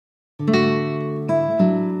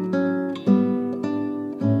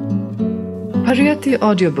Pariyatti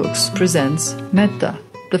Audiobooks presents Mettā,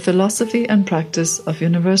 the Philosophy and Practice of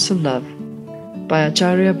Universal Love by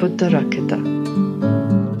Acharya Buddharakkhita.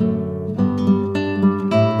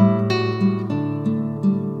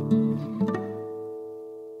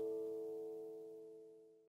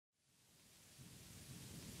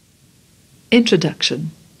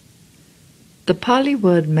 Introduction. The Pali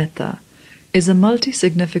word Mettā is a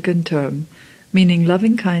multi-significant term meaning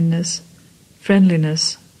loving-kindness,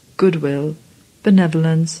 friendliness, goodwill,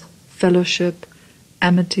 benevolence, fellowship,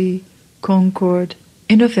 amity, concord,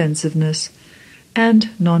 inoffensiveness, and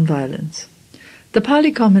non-violence. The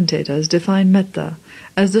Pali commentators define Mettā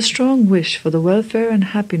as the strong wish for the welfare and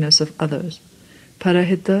happiness of others,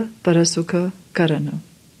 parahita parasukha karana.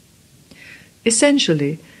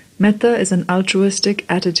 Essentially, Mettā is an altruistic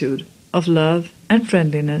attitude of love and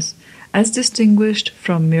friendliness as distinguished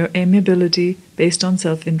from mere amiability based on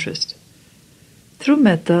self-interest. Through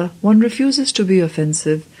Mettā, one refuses to be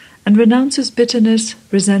offensive and renounces bitterness,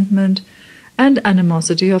 resentment, and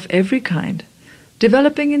animosity of every kind,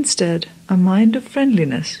 developing instead a mind of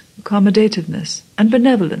friendliness, accommodativeness, and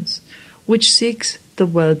benevolence, which seeks the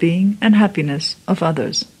well-being and happiness of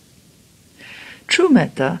others. True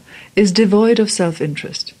Mettā is devoid of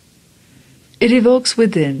self-interest. It evokes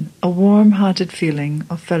within a warm-hearted feeling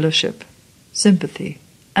of fellowship, sympathy,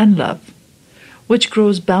 and love, which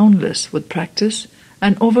grows boundless with practice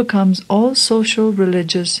and overcomes all social,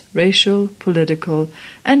 religious, racial, political,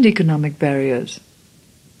 and economic barriers.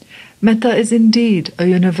 Mettā is indeed a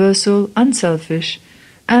universal, unselfish,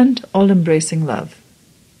 and all-embracing love.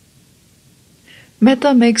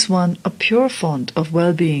 Mettā makes one a pure font of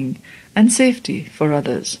well-being and safety for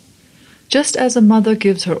others. Just as a mother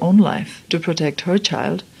gives her own life to protect her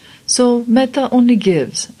child, so Mettā only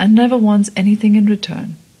gives and never wants anything in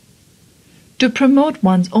return. To promote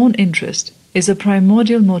one's own interest is a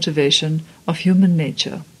primordial motivation of human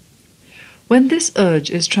nature. When this urge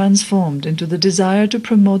is transformed into the desire to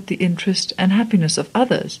promote the interest and happiness of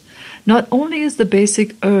others, not only is the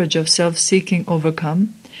basic urge of self-seeking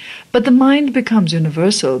overcome, but the mind becomes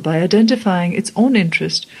universal by identifying its own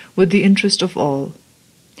interest with the interest of all.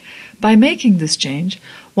 By making this change,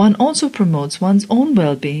 one also promotes one's own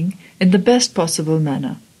well-being in the best possible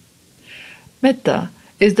manner. Mettā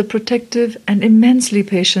is the protective and immensely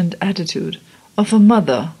patient attitude of a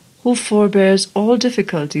mother who forbears all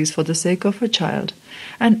difficulties for the sake of her child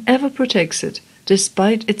and ever protects it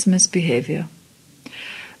despite its misbehavior.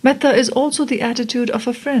 Mettā is also the attitude of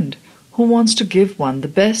a friend who wants to give one the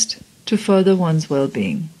best to further one's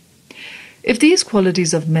well-being. If these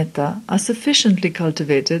qualities of Mettā are sufficiently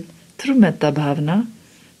cultivated through Mettā Bhavana,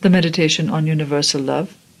 the meditation on universal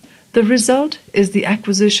love, the result is the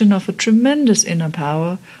acquisition of a tremendous inner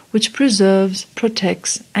power which preserves,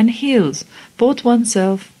 protects, and heals both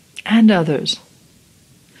oneself and others.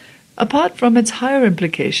 Apart from its higher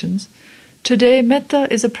implications, today Mettā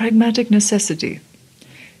is a pragmatic necessity.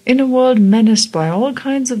 In a world menaced by all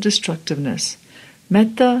kinds of destructiveness,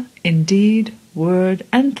 Mettā in deed, word,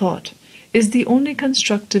 and thought is the only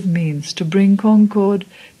constructive means to bring concord,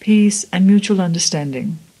 peace, and mutual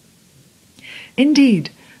understanding.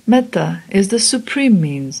 Indeed, Mettā is the supreme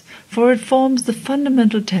means, for it forms the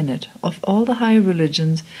fundamental tenet of all the higher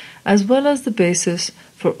religions as well as the basis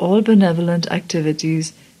for all benevolent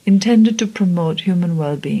activities intended to promote human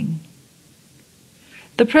well-being.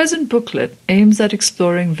 The present booklet aims at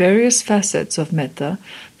exploring various facets of Mettā,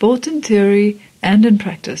 both in theory and in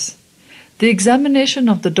practice. The examination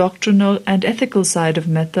of the doctrinal and ethical side of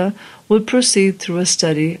Mettā will proceed through a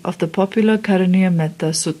study of the popular Karaniya Mettā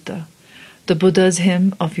Sutta, the Buddha's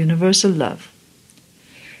hymn of universal love.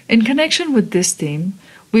 In connection with this theme,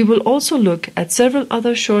 we will also look at several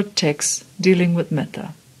other short texts dealing with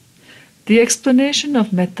Mettā. The explanation of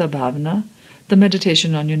Mettā Bhavana, the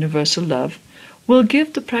meditation on universal love, will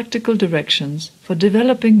give the practical directions for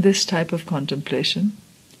developing this type of contemplation,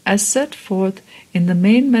 as set forth in the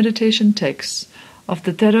main meditation texts of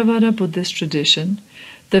the Theravada Buddhist tradition,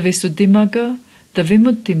 the Visuddhimagga, the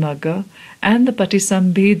Vimutttimagga, and the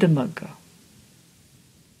Patisambhidamagga.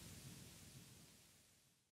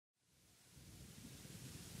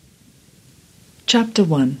 Chapter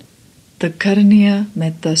 1. The Karaniya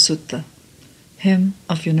Mettā Sutta, Hymn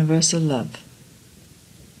of Universal Love.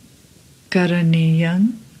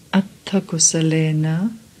 Karaniyang atta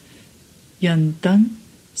kusalena yantang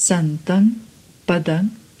santang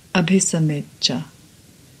padang abhisamecha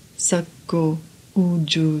sakko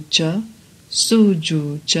ujucha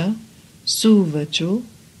sujucha suvacho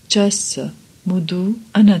chassa mudu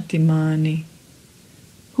anatimani.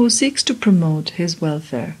 Who seeks to promote his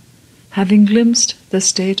welfare, having glimpsed the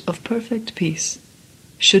state of perfect peace,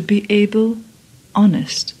 should be able,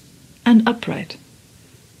 honest, and upright,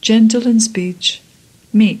 gentle in speech,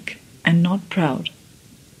 meek and not proud.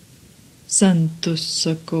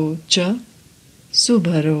 Santussako cha,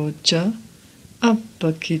 subharo cha,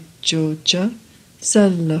 appakicho cha,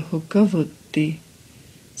 sallahukavutti,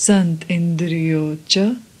 sant indriyo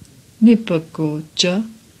cha, nipako cha,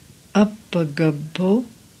 appagabho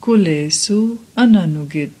kulesu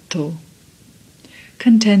ananugitho.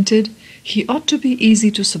 Contented, he ought to be easy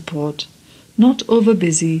to support, not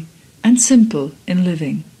over-busy, and simple in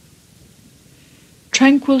living.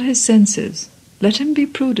 Tranquil his senses, let him be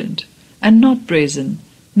prudent, and not brazen,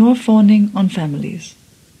 nor fawning on families.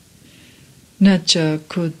 Nacha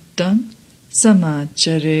kuddam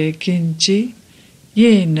samachare kinchi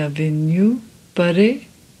yena vinyu pare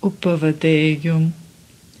upavadeyum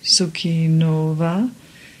sukhino va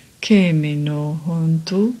khemino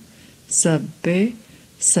hontu sabbe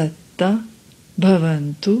satta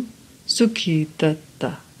bhavantu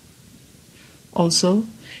sukhitatta. Also,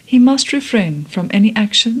 he must refrain from any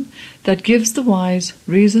action that gives the wise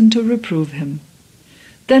reason to reprove him.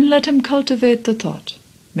 Then let him cultivate the thought,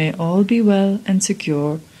 may all be well and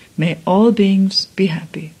secure, may all beings be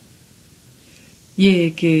happy.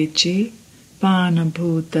 Ye kechi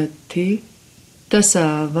panabhutatti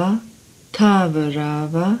tasava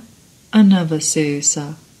thavarava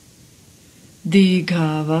anavasesa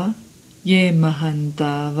dighava ye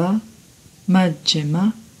mahantava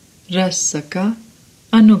majjima rasaka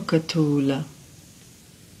anukathula.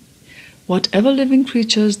 Whatever living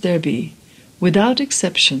creatures there be, without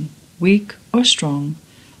exception, weak or strong,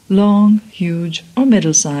 long, huge or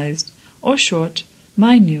middle-sized, or short,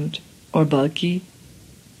 minute or bulky,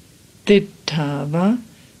 dittava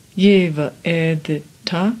yeva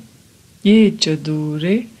edittha ye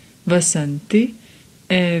chadure vasanti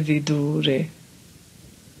evidure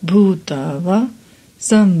bhutava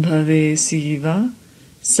sambhave siva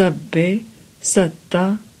sabbe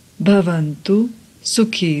satta bhavantu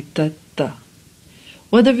sukhitatta.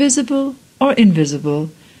 Whether visible or invisible,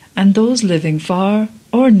 and those living far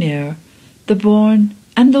or near, the born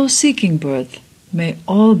and those seeking birth, may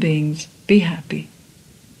all beings be happy.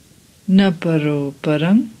 Naparo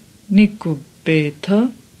parang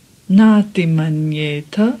nikubbetha nati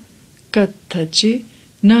manyetha kathachi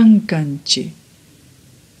nankanchi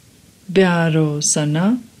byaro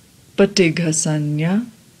sana patighasanya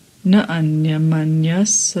na anya manya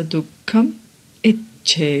sadukham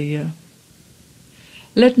ichcheya.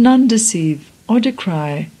 Let none deceive or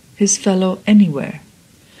decry his fellow anywhere.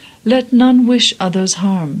 Let none wish others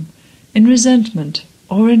harm, in resentment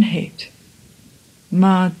or in hate.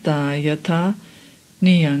 Mata yatha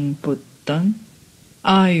niyang puttang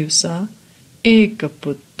ayusa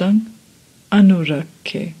ekaputtang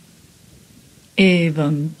anurakhe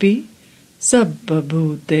evampi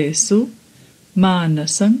sabbabhutesu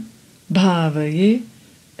manasang bhavaye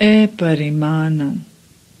eparimanang.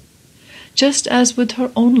 Just as with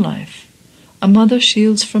her own life, a mother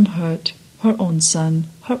shields from hurt her own son,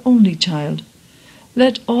 her only child,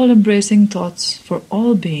 let all-embracing thoughts for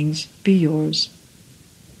all beings be yours.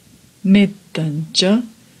 Mittancha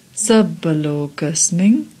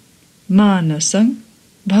sabbalokasming manasang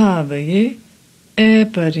bhavaye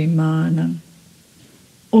eparimanang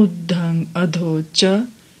uddhang adhocha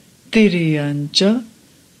tiriyancha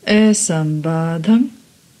esambadhang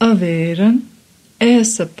averang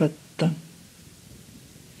esapattang.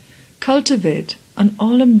 Cultivate an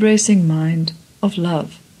all-embracing mind of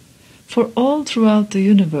love for all throughout the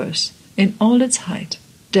universe in all its height,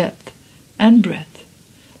 depth, and breadth,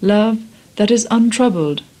 love that is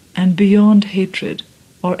untroubled and beyond hatred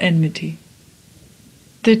or enmity.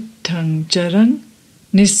 Tithang charang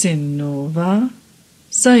nisinno va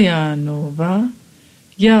sayano va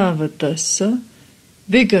yavatassa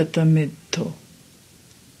vigatamidho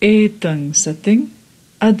etang sating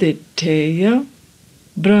aditteya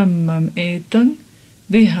brahmam etang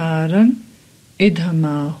viharang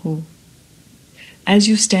idhamahu. As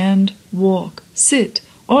you stand, walk, sit,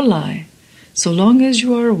 or lie, so long as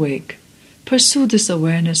you are awake, pursue this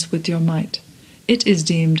awareness with your might. It is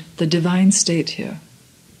deemed the divine state here.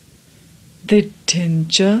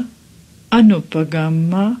 Dittincha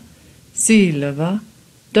anupagamma silava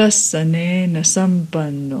dasanena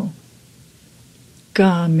sampanno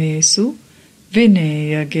kamesu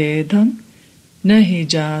vineya gedham nahi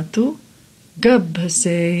jatu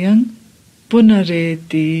gabhaseyang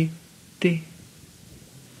punareti ti.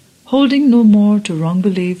 Holding no more to wrong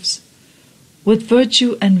beliefs, with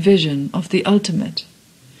virtue and vision of the ultimate,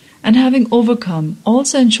 and having overcome all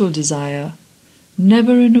sensual desire,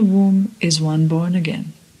 never in a womb is one born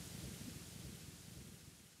again.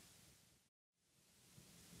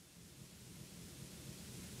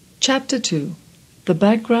 Chapter 2. The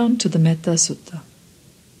Background to the Mettā Sutta.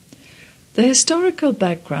 The historical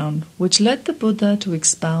background which led the Buddha to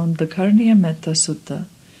expound the Karaniya Mettā Sutta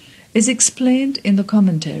is explained in the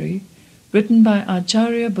commentary written by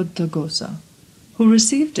Acharya Buddhaghosa, who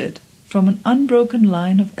received it from an unbroken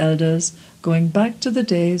line of elders going back to the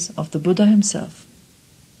days of the Buddha himself.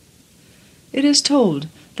 It is told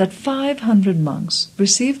that 500 monks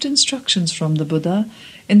received instructions from the Buddha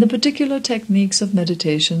in the particular techniques of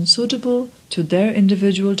meditation suitable to their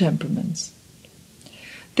individual temperaments.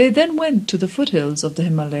 They then went to the foothills of the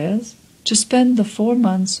Himalayas to spend the 4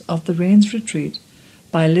 months of the rains retreat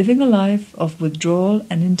by living a life of withdrawal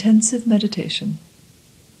and intensive meditation.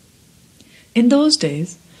 In those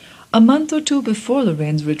days, a month or 2 before the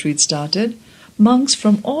rains retreat started, monks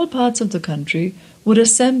from all parts of the country would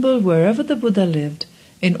assemble wherever the Buddha lived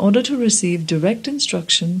in order to receive direct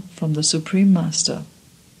instruction from the Supreme Master.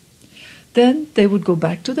 Then they would go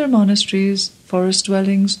back to their monasteries, forest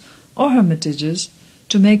dwellings, or hermitages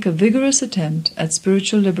to make a vigorous attempt at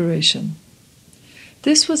spiritual liberation.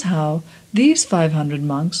 This was how these 500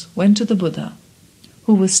 monks went to the Buddha,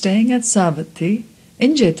 who was staying at Savatthi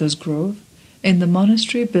in Jeta's Grove in the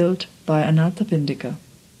monastery built by Anathapindika.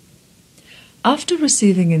 After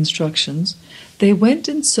receiving instructions, they went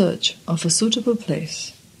in search of a suitable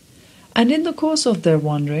place, and in the course of their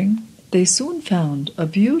wandering, they soon found a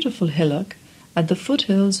beautiful hillock at the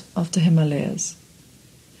foothills of the Himalayas.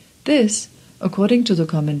 This, according to the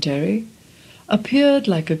commentary, appeared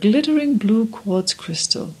like a glittering blue quartz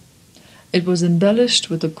crystal. It was embellished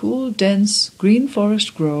with a cool, dense, green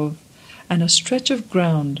forest grove and a stretch of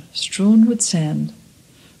ground strewn with sand,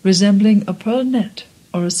 resembling a pearl net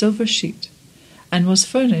or a silver sheet, and was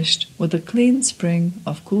furnished with a clean spring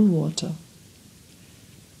of cool water.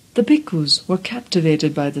 The bhikkhus were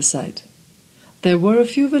captivated by the sight. There were a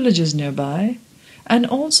few villages nearby, and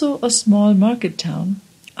also a small market town,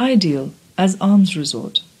 ideal as alms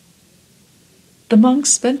resort. The monks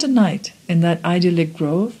spent a night in that idyllic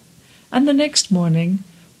grove, and the next morning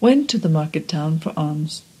went to the market town for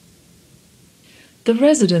alms. The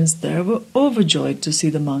residents there were overjoyed to see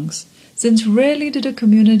the monks, since rarely did a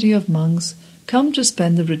community of monks come to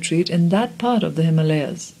spend the retreat in that part of the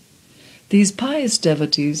Himalayas. These pious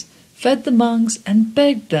devotees fed the monks and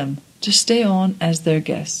begged them to stay on as their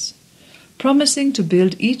guests, promising to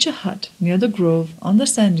build each a hut near the grove on the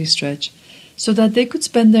sandy stretch so that they could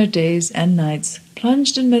spend their days and nights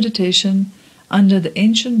plunged in meditation under the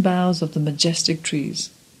ancient boughs of the majestic trees.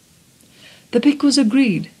 The bhikkhus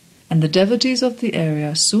agreed, and the devotees of the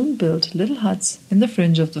area soon built little huts in the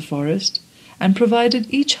fringe of the forest and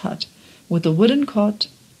provided each hut with a wooden cot,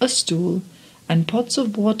 a stool, and pots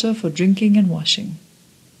of water for drinking and washing.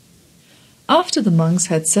 After the monks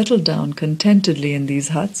had settled down contentedly in these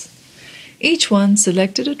huts, each one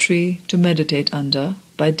selected a tree to meditate under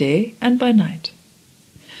by day and by night.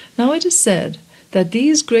 Now it is said that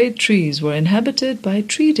these great trees were inhabited by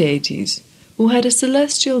tree deities who had a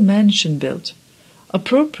celestial mansion built,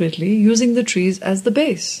 appropriately using the trees as the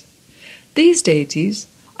base. These deities,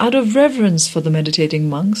 out of reverence for the meditating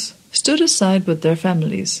monks, stood aside with their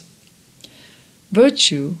families.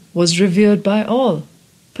 Virtue was revered by all,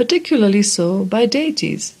 particularly so by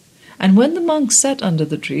deities, and when the monks sat under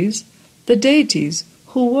the trees, the deities,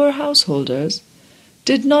 who were householders,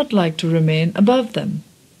 did not like to remain above them.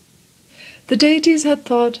 The deities had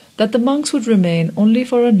thought that the monks would remain only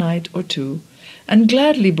for a night or 2, and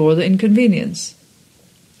gladly bore the inconvenience.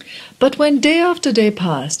 But when day after day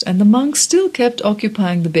passed, and the monks still kept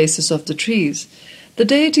occupying the bases of the trees, the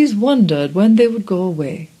deities wondered when they would go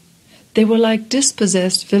away. They were like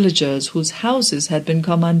dispossessed villagers whose houses had been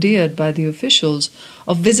commandeered by the officials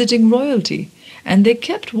of visiting royalty, and they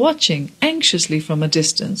kept watching anxiously from a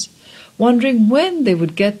distance, wondering when they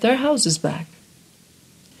would get their houses back.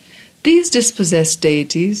 These dispossessed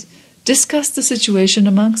deities discussed the situation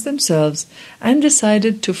amongst themselves and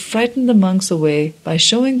decided to frighten the monks away by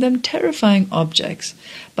showing them terrifying objects,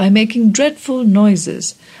 by making dreadful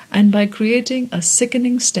noises, and by creating a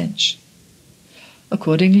sickening stench.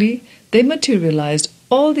 Accordingly, they materialized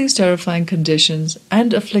all these terrifying conditions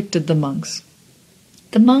and afflicted the monks.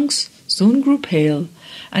 The monks soon grew pale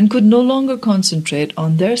and could no longer concentrate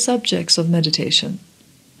on their subjects of meditation.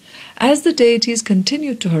 As the deities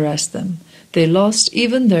continued to harass them, they lost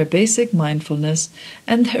even their basic mindfulness,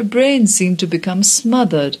 and their brains seemed to become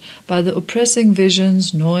smothered by the oppressing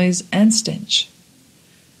visions, noise, and stench.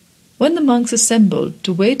 When the monks assembled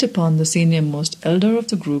to wait upon the senior-most elder of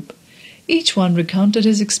the group, each one recounted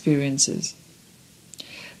his experiences.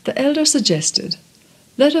 The elder suggested,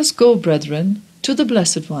 "Let us go, brethren, to the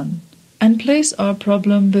Blessed One, and place our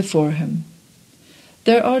problem before him."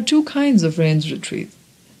 There are two kinds of rains retreat,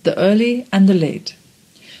 the early and the late.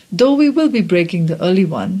 Though we will be breaking the early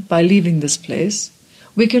one by leaving this place,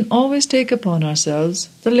 we can always take upon ourselves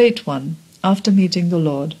the late one after meeting the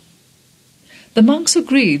Lord. The monks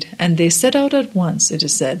agreed, and they set out at once, it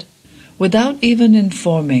is said, without even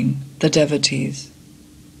informing the devotees.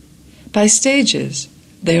 By stages,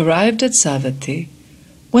 they arrived at Savatthi,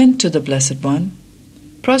 went to the Blessed One,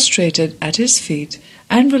 prostrated at his feet,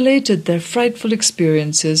 and related their frightful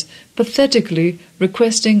experiences, pathetically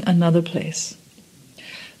requesting another place.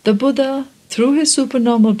 The Buddha, through his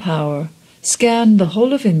supernormal power, scanned the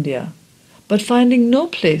whole of India, but finding no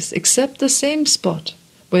place except the same spot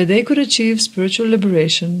where they could achieve spiritual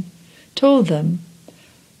liberation, told them,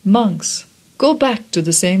 "Monks, go back to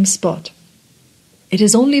the same spot. It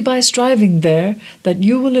is only by striving there that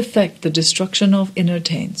you will effect the destruction of inner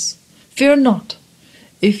taints. Fear not.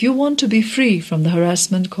 If you want to be free from the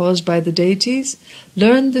harassment caused by the deities,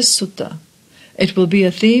 learn this sutta. It will be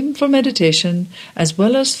a theme for meditation as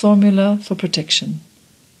well as formula for protection."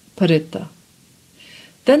 Paritta.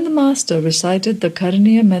 Then the master recited the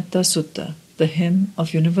Karaniya Metta Sutta, the hymn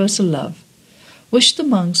of universal love, which the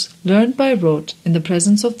monks learned by rote in the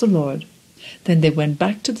presence of the Lord. Then they went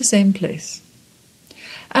back to the same place.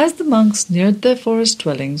 As the monks neared their forest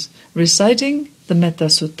dwellings, reciting the Metta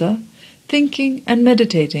Sutta, thinking and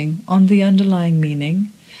meditating on the underlying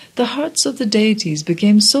meaning, the hearts of the deities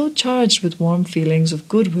became so charged with warm feelings of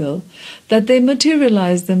goodwill that they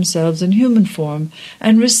materialized themselves in human form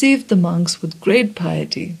and received the monks with great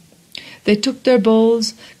piety. They took their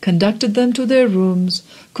bowls, conducted them to their rooms,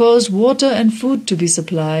 caused water and food to be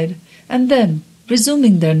supplied, and then,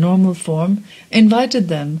 resuming their normal form, invited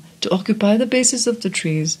them to occupy the bases of the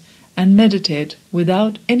trees and meditate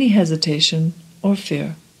without any hesitation or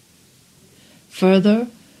fear. Further,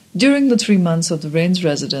 during the 3 months of the rain's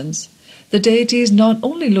residence, the deities not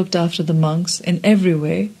only looked after the monks in every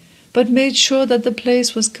way, but made sure that the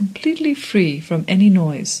place was completely free from any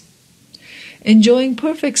noise. Enjoying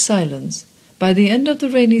perfect silence, by the end of the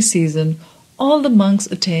rainy season, all the monks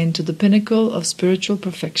attained to the pinnacle of spiritual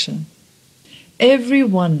perfection. Every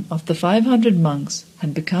one of the 500 monks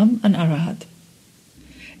had become an arahat.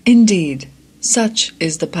 Indeed, such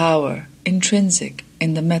is the power intrinsic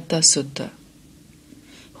in the Metta Sutta.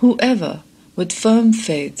 Whoever, with firm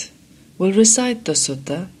faith, will recite the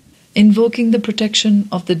sutta, invoking the protection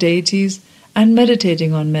of the deities and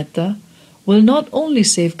meditating on metta, will not only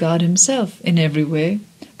safeguard himself in every way,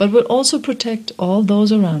 but will also protect all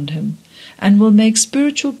those around him, and will make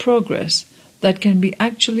spiritual progress that can be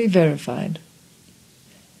actually verified.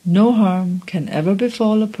 No harm can ever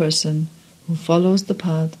befall a person who follows the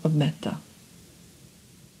path of metta.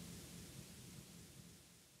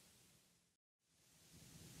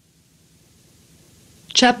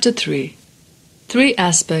 Chapter 3. 3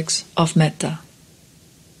 Aspects of Metta.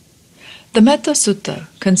 The Metta Sutta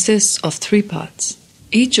consists of 3 parts,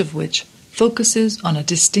 each of which focuses on a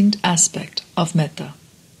distinct aspect of metta.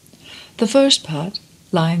 The first part,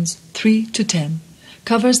 lines 3 to 10,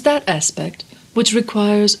 covers that aspect which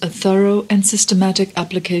requires a thorough and systematic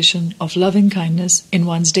application of loving kindness in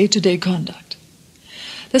one's day-to-day conduct.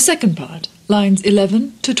 The second part, lines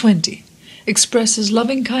 11 to 20, expresses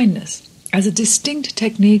loving kindness as a distinct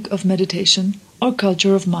technique of meditation or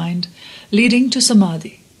culture of mind leading to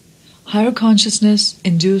samadhi, higher consciousness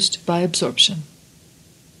induced by absorption.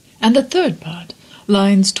 And the third part,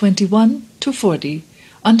 lines 21 to 40,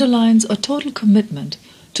 underlines a total commitment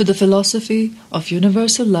to the philosophy of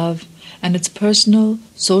universal love and its personal,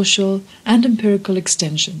 social, and empirical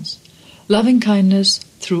extensions, loving kindness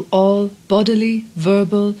through all bodily,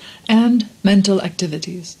 verbal, and mental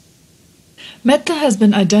activities. Metta has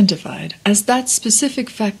been identified as that specific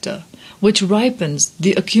factor which ripens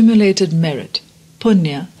the accumulated merit,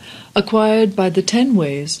 punya, acquired by the 10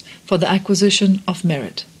 ways for the acquisition of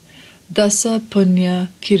merit, dasa punya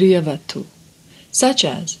kiriyavatu, such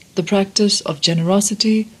as the practice of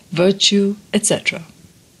generosity, virtue, etc.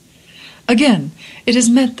 Again, it is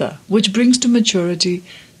metta which brings to maturity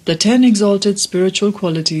the 10 exalted spiritual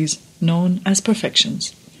qualities known as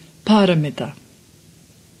perfections, paramita.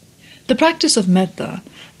 The practice of metta,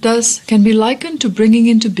 thus, can be likened to bringing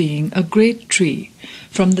into being a great tree,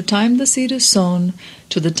 from the time the seed is sown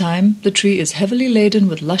to the time the tree is heavily laden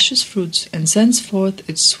with luscious fruits and sends forth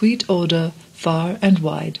its sweet odor far and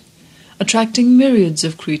wide, attracting myriads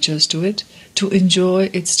of creatures to it to enjoy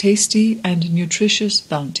its tasty and nutritious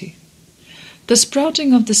bounty. The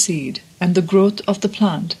sprouting of the seed and the growth of the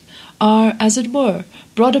plant are, as it were,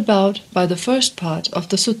 brought about by the first part of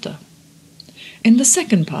the sutta. In the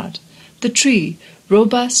second part, the tree,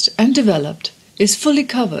 robust and developed, is fully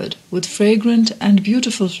covered with fragrant and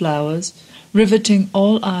beautiful flowers, riveting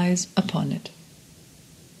all eyes upon it.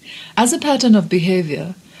 As a pattern of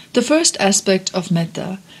behavior, the first aspect of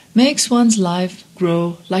metta makes one's life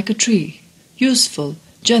grow like a tree, useful,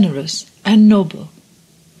 generous, and noble.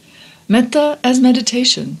 Metta as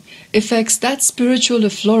meditation effects that spiritual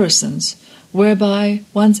efflorescence whereby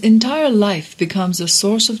one's entire life becomes a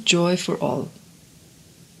source of joy for all.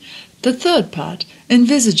 The third part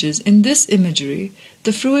envisages in this imagery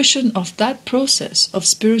the fruition of that process of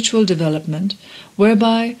spiritual development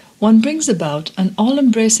whereby one brings about an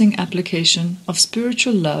all-embracing application of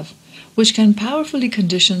spiritual love which can powerfully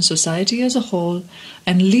condition society as a whole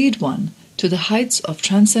and lead one to the heights of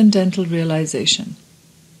transcendental realization.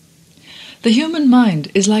 The human mind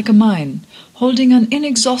is like a mine holding an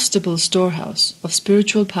inexhaustible storehouse of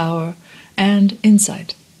spiritual power and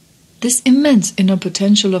insight. This immense inner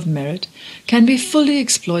potential of merit can be fully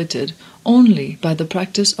exploited only by the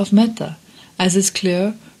practice of metta, as is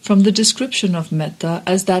clear from the description of metta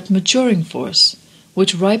as that maturing force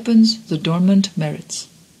which ripens the dormant merits.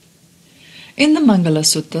 In the Mangala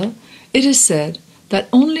Sutta, it is said that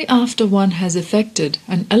only after one has effected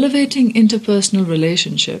an elevating interpersonal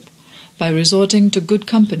relationship by resorting to good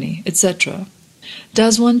company, etc.,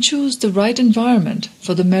 does one choose the right environment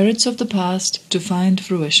for the merits of the past to find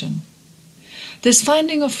fruition. This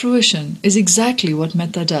finding of fruition is exactly what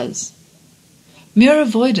metta does. Mere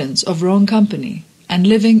avoidance of wrong company and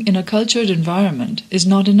living in a cultured environment is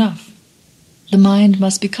not enough. The mind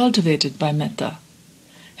must be cultivated by metta,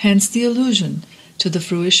 hence the allusion to the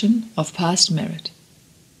fruition of past merit.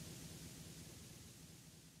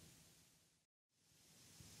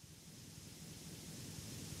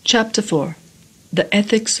 Chapter 4. The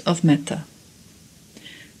Ethics of Metta.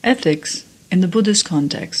 Ethics, in the Buddhist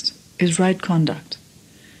context, is right conduct,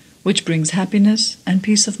 which brings happiness and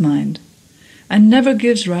peace of mind, and never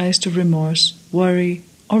gives rise to remorse, worry,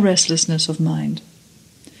 or restlessness of mind.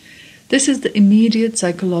 This is the immediate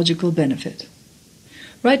psychological benefit.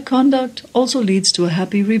 Right conduct also leads to a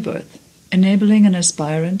happy rebirth, enabling an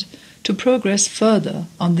aspirant to progress further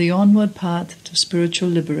on the onward path to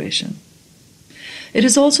spiritual liberation. It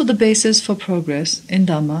is also the basis for progress in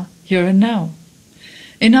Dhamma here and now.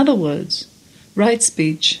 In other words, right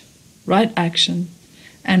speech, right action,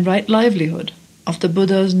 and right livelihood of the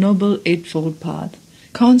Buddha's Noble Eightfold Path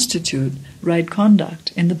constitute right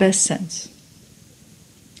conduct in the best sense.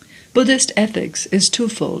 Buddhist ethics is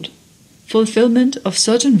twofold: fulfillment of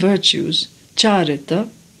certain virtues, charita,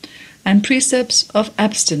 and precepts of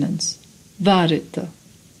abstinence, varita.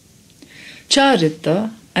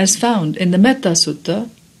 Charita, as found in the Mettā Sutta,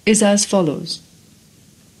 is as follows.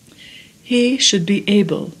 He should be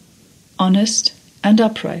able, honest, and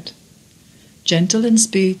upright, gentle in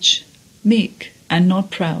speech, meek and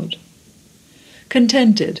not proud.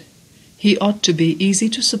 Contented, he ought to be easy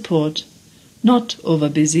to support, not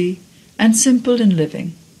over-busy, and simple in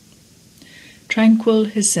living. Tranquil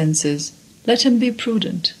his senses, let him be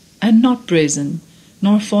prudent, and not brazen,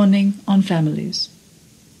 nor fawning on families.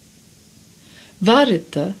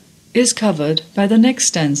 Varita is covered by the next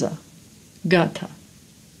stanza, Gatha.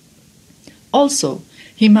 Also,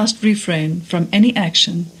 he must refrain from any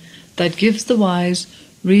action that gives the wise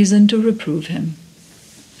reason to reprove him.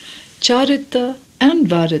 Charita and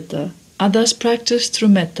Varita are thus practiced through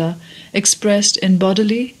metta, expressed in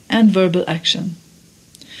bodily and verbal action.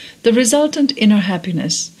 The resultant inner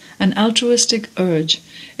happiness and altruistic urge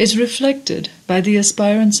is reflected by the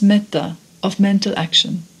aspirant's metta of mental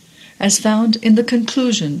action, as found in the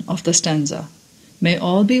conclusion of the stanza, May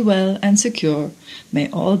all be well and secure, may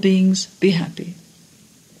all beings be happy.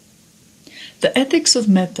 The ethics of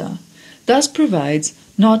metta thus provides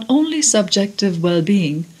not only subjective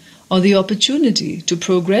well-being or the opportunity to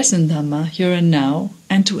progress in Dhamma here and now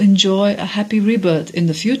and to enjoy a happy rebirth in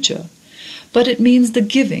the future, but it means the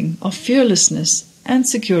giving of fearlessness and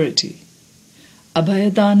security,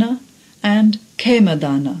 abhayadana and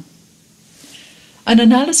khemadana. An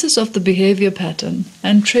analysis of the behavior pattern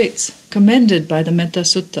and traits commended by the Mettā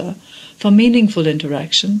Sutta for meaningful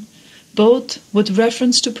interaction, both with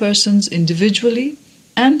reference to persons individually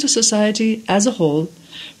and to society as a whole,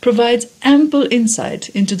 provides ample insight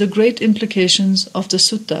into the great implications of the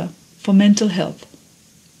sutta for mental health.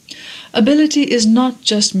 Ability is not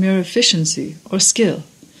just mere efficiency or skill,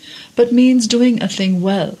 but means doing a thing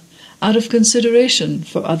well out of consideration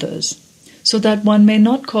for others, so that one may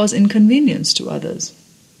not cause inconvenience to others.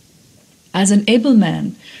 As an able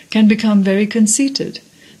man can become very conceited,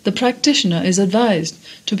 the practitioner is advised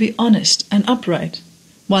to be honest and upright,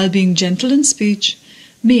 while being gentle in speech,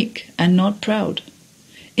 meek and not proud.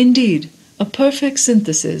 Indeed, a perfect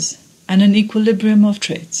synthesis and an equilibrium of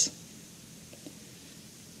traits.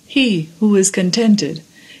 He who is contented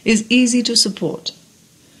is easy to support.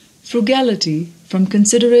 Frugality from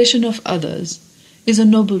consideration of others is a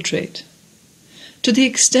noble trait. To the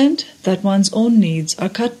extent that one's own needs are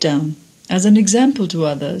cut down as an example to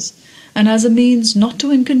others and as a means not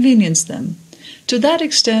to inconvenience them, to that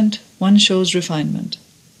extent one shows refinement.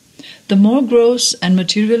 The more gross and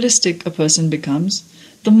materialistic a person becomes,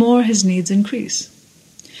 the more his needs increase.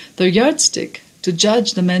 The yardstick to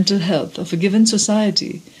judge the mental health of a given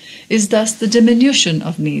society is thus the diminution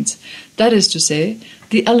of needs, that is to say,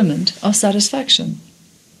 the element of satisfaction.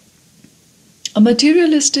 A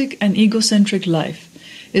materialistic and egocentric life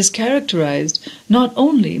is characterized not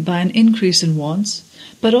only by an increase in wants,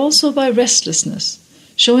 but also by restlessness,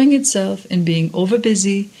 showing itself in being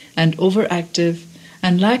overbusy and overactive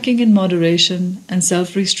and lacking in moderation and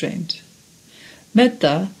self-restraint.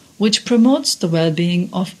 Mettā, which promotes the well-being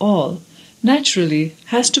of all, naturally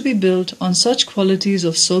has to be built on such qualities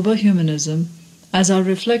of sober humanism as are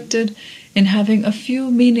reflected in having a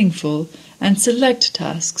few meaningful and select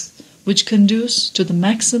tasks which conduce to the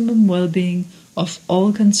maximum well-being of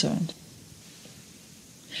all concerned.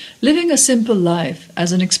 Living a simple life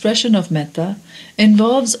as an expression of mettā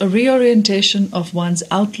involves a reorientation of one's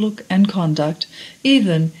outlook and conduct,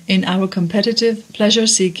 even in our competitive,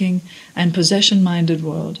 pleasure-seeking, and possession-minded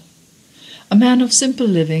world. A man of simple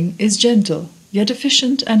living is gentle, yet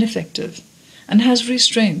efficient and effective, and has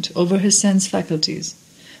restraint over his sense faculties,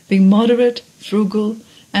 being moderate, frugal,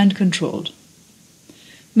 and controlled.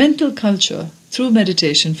 Mental culture, through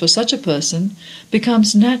meditation for such a person,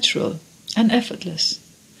 becomes natural and effortless.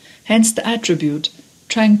 Hence the attribute,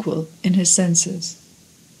 tranquil in his senses.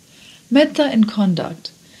 Mettā in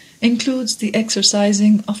conduct includes the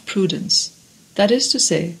exercising of prudence, that is to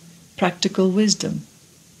say, practical wisdom.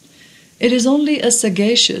 It is only a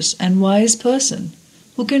sagacious and wise person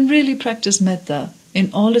who can really practice mettā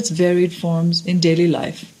in all its varied forms in daily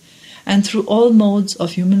life and through all modes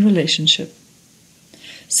of human relationship.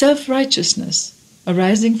 Self-righteousness,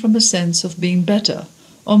 arising from a sense of being better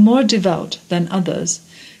or more devout than others,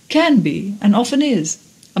 can be, and often is,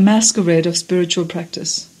 a masquerade of spiritual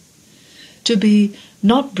practice. To be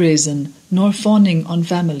not brazen nor fawning on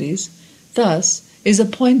families, thus is a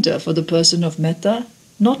pointer for the person of mettā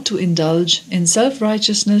not to indulge in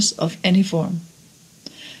self-righteousness of any form.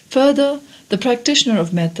 Further, the practitioner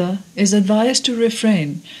of mettā is advised to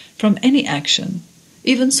refrain from any action,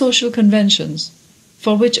 even social conventions,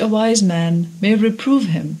 for which a wise man may reprove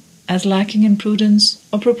him as lacking in prudence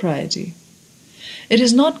or propriety. It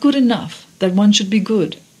is not good enough that one should be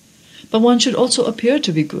good, but one should also appear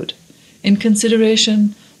to be good, in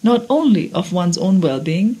consideration not only of one's own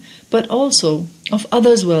well-being, but also of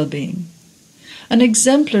others' well-being. An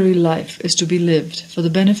exemplary life is to be lived for the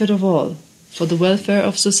benefit of all, for the welfare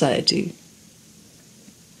of society.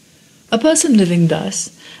 A person living thus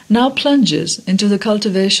now plunges into the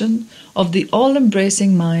cultivation of the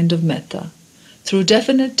all-embracing mind of mettā, through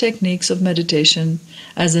definite techniques of meditation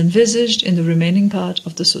as envisaged in the remaining part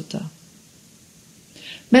of the sutta.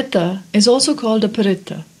 Mettā is also called a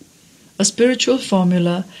paritta, a spiritual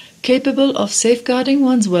formula capable of safeguarding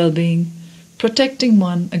one's well-being, protecting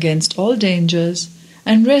one against all dangers,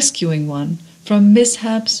 and rescuing one from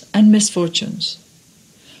mishaps and misfortunes.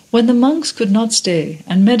 When the monks could not stay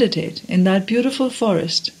and meditate in that beautiful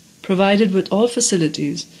forest, provided with all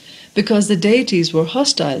facilities, because the deities were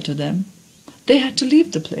hostile to them, they had to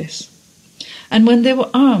leave the place. And when they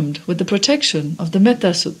were armed with the protection of the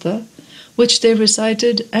Mettā Sutta, which they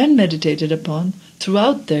recited and meditated upon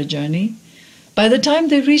throughout their journey, by the time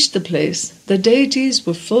they reached the place, the deities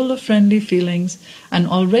were full of friendly feelings and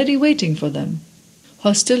already waiting for them.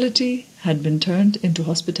 Hostility had been turned into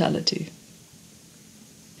hospitality.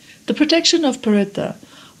 The protection of paritta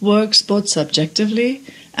works both subjectively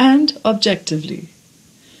and objectively.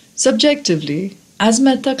 Subjectively, as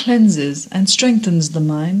mettā cleanses and strengthens the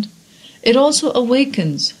mind, it also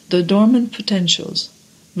awakens the dormant potentials,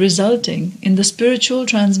 resulting in the spiritual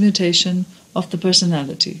transmutation of the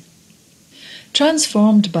personality.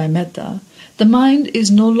 Transformed by mettā, the mind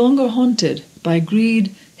is no longer haunted by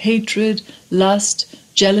greed, hatred, lust,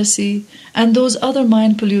 jealousy, and those other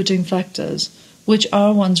mind-polluting factors which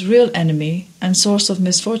are one's real enemy and source of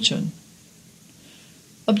misfortune.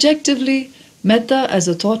 Objectively, mettā as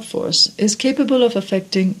a thought force is capable of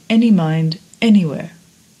affecting any mind anywhere,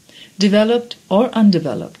 developed or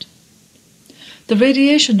undeveloped. The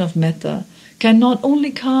radiation of mettā can not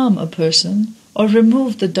only calm a person or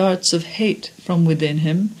remove the darts of hate from within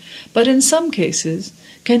him, but in some cases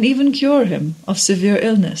can even cure him of severe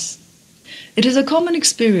illness. It is a common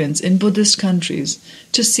experience in Buddhist countries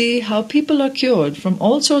to see how people are cured from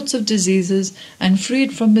all sorts of diseases and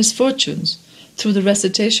freed from misfortunes through the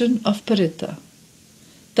recitation of Paritta.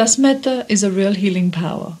 Thus Mettā is a real healing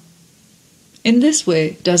power. In this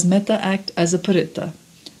way does Mettā act as a Paritta,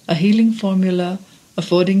 a healing formula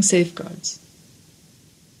affording safeguards.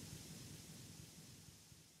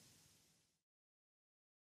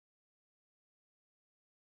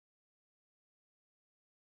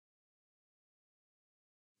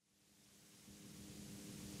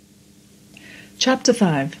 Chapter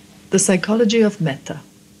 5. The Psychology of Mettā.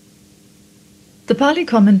 The Pali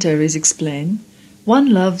commentaries explain,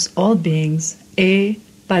 one loves all beings, A,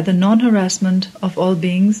 by the non-harassment of all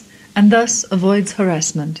beings, and thus avoids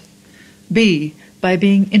harassment. B, by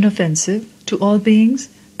being inoffensive to all beings,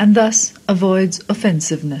 and thus avoids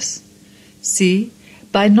offensiveness. C,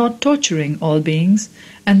 by not torturing all beings,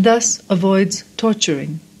 and thus avoids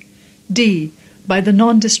torturing. D, by the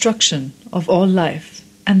non-destruction of all life,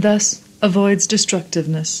 and thus avoids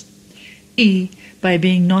destructiveness. E, by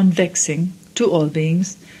being non-vexing to all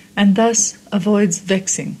beings, and thus avoids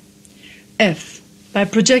vexing. F, by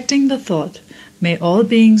projecting the thought, may all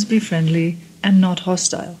beings be friendly and not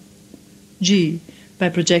hostile. G, by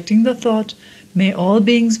projecting the thought, may all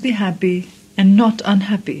beings be happy and not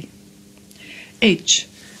unhappy. H,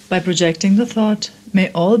 by projecting the thought,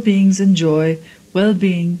 may all beings enjoy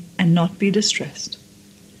well-being and not be distressed.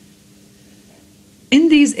 In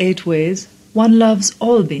these 8 ways, one loves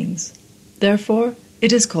all beings. Therefore,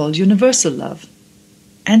 it is called universal love.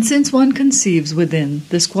 And since one conceives within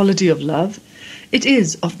this quality of love, it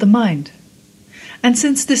is of the mind. And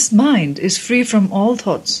since this mind is free from all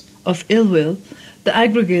thoughts of ill will, the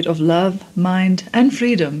aggregate of love, mind, and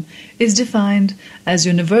freedom is defined as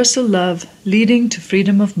universal love leading to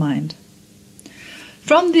freedom of mind.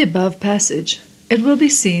 From the above passage, it will be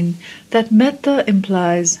seen that Mettā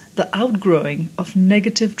implies the outgrowing of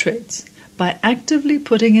negative traits by actively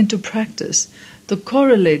putting into practice the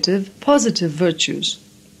correlative positive virtues.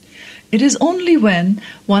 It is only when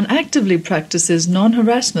one actively practices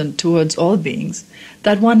non-harassment towards all beings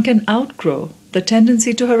that one can outgrow the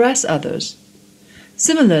tendency to harass others.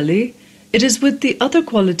 Similarly, it is with the other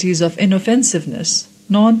qualities of inoffensiveness,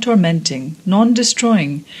 non-tormenting,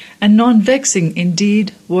 non-destroying, and non-vexing in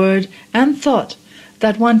deed, word, and thought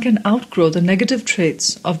that one can outgrow the negative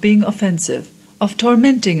traits of being offensive, of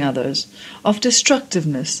tormenting others, of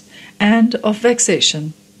destructiveness, and of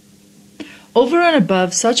vexation. Over and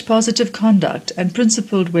above such positive conduct and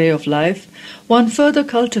principled way of life, one further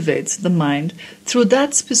cultivates the mind through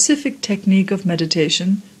that specific technique of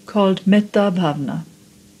meditation called Mettā Bhavana,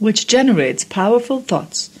 which generates powerful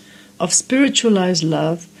thoughts of spiritualized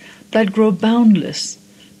love that grow boundless,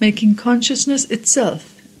 making consciousness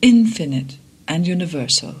itself infinite and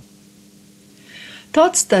universal.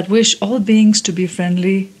 Thoughts that wish all beings to be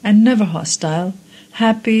friendly and never hostile,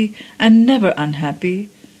 happy and never unhappy,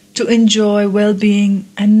 to enjoy well-being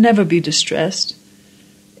and never be distressed,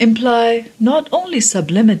 imply not only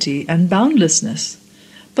sublimity and boundlessness,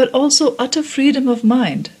 but also utter freedom of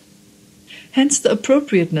mind. Hence the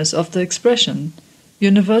appropriateness of the expression,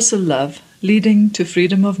 universal love leading to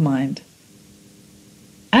freedom of mind.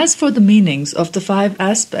 As for the meanings of the 5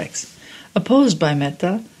 aspects opposed by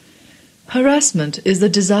Mettā, harassment is the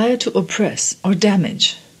desire to oppress or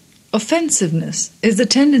damage. Offensiveness is the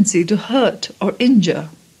tendency to hurt or injure.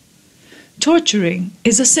 Torturing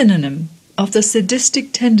is a synonym of the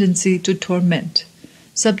sadistic tendency to torment,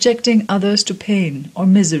 subjecting others to pain or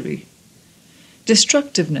misery.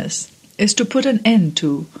 Destructiveness is to put an end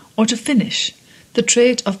to or to finish, the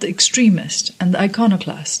trait of the extremist and the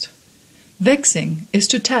iconoclast. Vexing is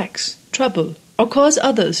to tax, trouble, or cause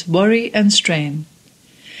others worry and strain.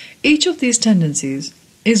 Each of these tendencies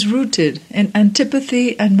is rooted in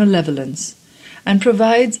antipathy and malevolence, and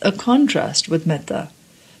provides a contrast with Mettā,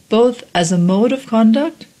 both as a mode of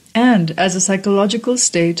conduct and as a psychological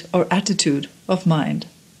state or attitude of mind.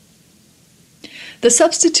 The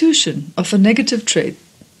substitution of a negative trait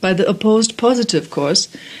by the opposed positive course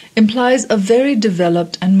implies a very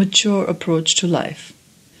developed and mature approach to life.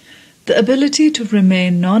 The ability to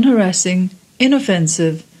remain non-harassing,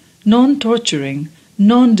 inoffensive, non-torturing,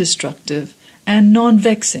 non-destructive, and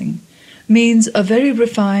non-vexing means a very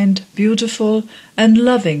refined, beautiful, and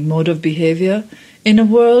loving mode of behavior in a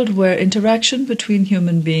world where interaction between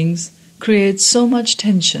human beings creates so much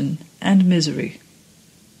tension and misery.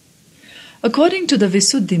 According to the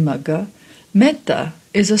Visuddhimagga, Mettā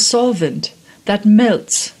is a solvent that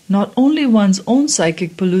melts not only one's own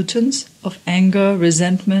psychic pollutants of anger,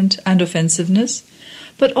 resentment, and offensiveness,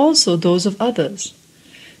 but also those of others.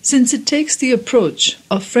 Since it takes the approach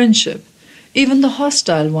of friendship, Even the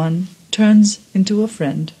hostile one turns into a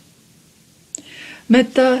friend.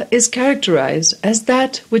 Mettā is characterized as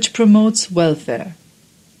that which promotes welfare.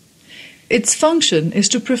 Its function is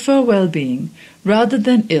to prefer well-being rather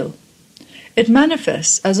than ill. It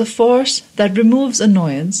manifests as a force that removes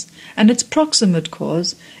annoyance, and its proximate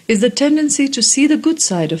cause is the tendency to see the good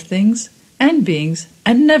side of things and beings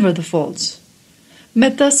and never the faults.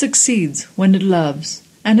 Mettā succeeds when it loves,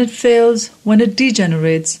 and it fails when it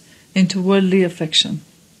degenerates into worldly affection.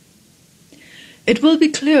 It will be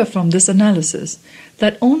clear from this analysis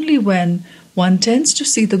that only when one tends to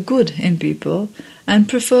see the good in people and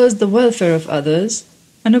prefers the welfare of others,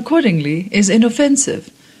 and accordingly is inoffensive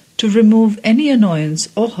to remove any annoyance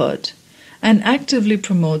or hurt, and actively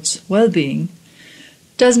promotes well-being,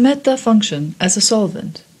 does Mettā function as a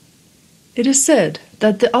solvent. It is said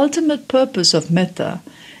that the ultimate purpose of Mettā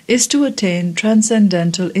is to attain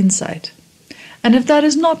transcendental insight, and if that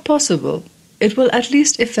is not possible, it will at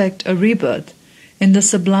least effect a rebirth in the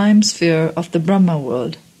sublime sphere of the Brahma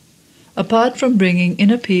world, apart from bringing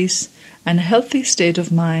inner peace and a healthy state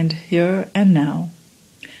of mind here and now.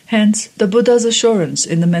 Hence the Buddha's assurance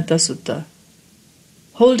in the Mettā Sutta,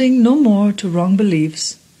 holding no more to wrong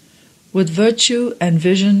beliefs, with virtue and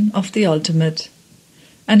vision of the ultimate,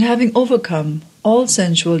 and having overcome all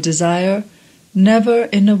sensual desire, never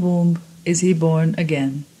in a womb is he born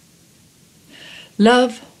again.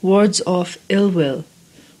 Love wards off ill will,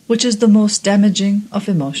 which is the most damaging of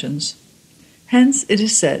emotions. Hence it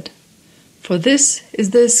is said, "For this is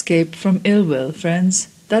the escape from ill will, friends,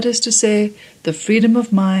 that is to say, the freedom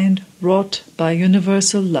of mind wrought by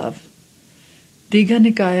universal love." Digha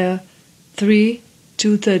Nikaya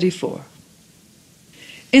 3.234.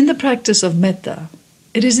 In the practice of Mettā,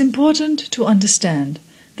 it is important to understand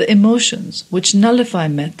the emotions which nullify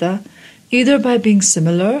Mettā either by being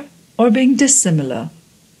similar or being dissimilar.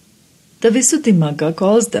 The Visuddhimagga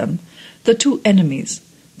calls them the two enemies,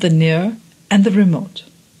 the near and the remote.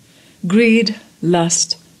 Greed,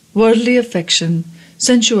 lust, worldly affection,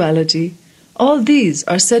 sensuality, all these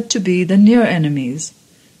are said to be the near enemies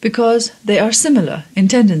because they are similar in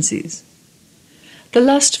tendencies. The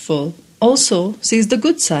lustful also sees the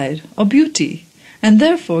good side or beauty and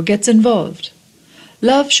therefore gets involved.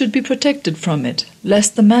 Love should be protected from it,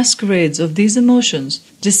 lest the masquerades of these emotions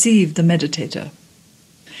deceive the meditator.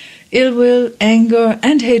 Ill will, anger,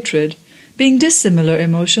 and hatred, being dissimilar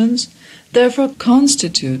emotions, therefore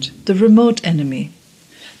constitute the remote enemy.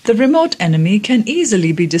 The remote enemy can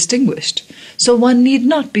easily be distinguished, so one need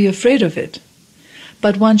not be afraid of it.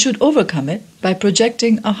 But one should overcome it by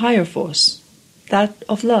projecting a higher force, that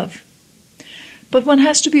of love. But one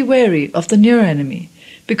has to be wary of the near enemy,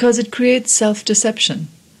 because it creates self-deception,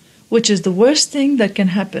 which is the worst thing that can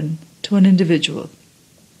happen to an individual.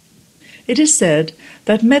 It is said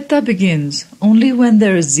that Mettā begins only when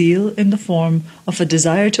there is zeal in the form of a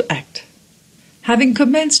desire to act. Having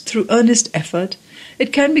commenced through earnest effort,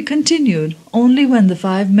 it can be continued only when the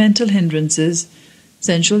 5 mental hindrances,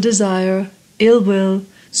 sensual desire, ill will,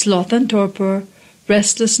 sloth and torpor,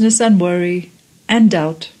 restlessness and worry, and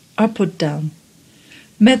doubt are put down.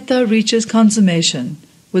 Mettā reaches consummation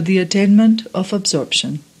with the attainment of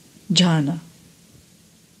absorption, jhana.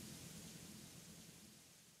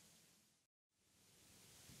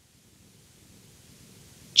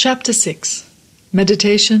 Chapter 6.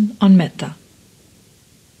 Meditation on Mettā.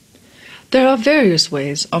 There are various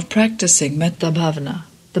ways of practicing Mettā Bhavana,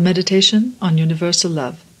 the meditation on universal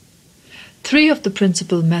love. 3 of the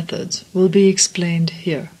principal methods will be explained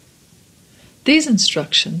here. These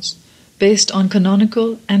instructions, based on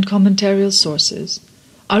canonical and commentarial sources,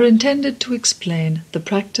 are intended to explain the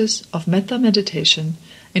practice of Mettā meditation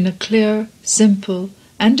in a clear, simple,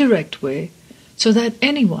 and direct way, so that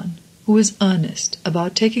anyone who is earnest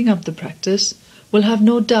about taking up the practice will have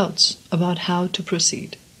no doubts about how to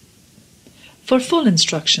proceed. For full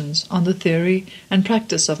instructions on the theory and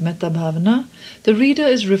practice of Mettā Bhavana, the reader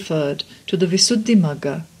is referred to the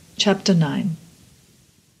Visuddhimagga, Chapter 9.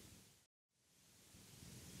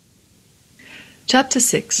 Chapter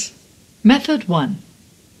 6. Method 1.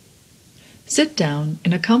 Sit down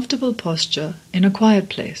in a comfortable posture in a quiet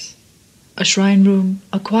place, a shrine room,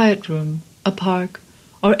 a quiet room, a park,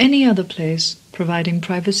 or any other place providing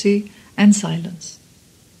privacy and silence.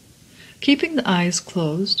 Keeping the eyes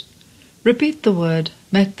closed, repeat the word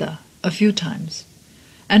Mettā a few times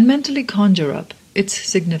and mentally conjure up its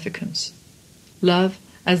significance. Love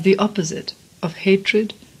as the opposite of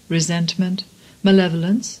hatred, resentment,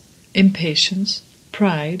 malevolence, impatience,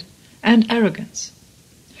 pride, and arrogance,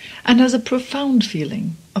 and as a profound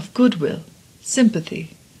feeling of goodwill,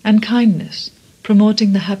 sympathy, and kindness,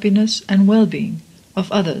 promoting the happiness and well-being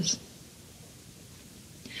of others.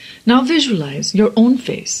 Now visualize your own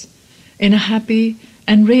face in a happy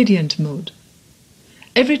and radiant mood.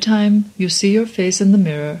 Every time you see your face in the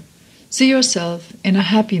mirror, see yourself in a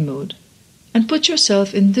happy mood and put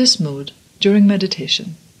yourself in this mood during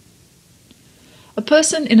meditation. A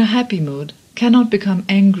person in a happy mood cannot become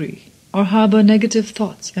angry or harbor negative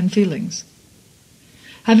thoughts and feelings.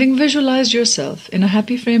 Having visualized yourself in a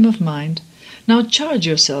happy frame of mind, now charge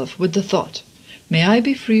yourself with the thought, "May I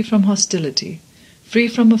be free from hostility, free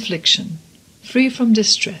from affliction, free from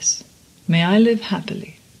distress. May I live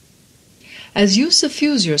happily." As you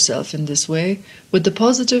suffuse yourself in this way with the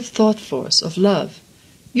positive thought force of love,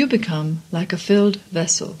 you become like a filled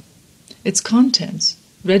vessel, its contents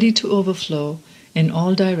ready to overflow in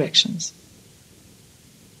all directions.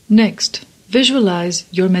 Next, visualize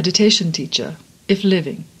your meditation teacher, if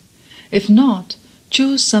living. If not,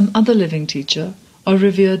 choose some other living teacher or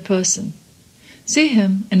revered person. See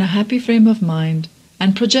him in a happy frame of mind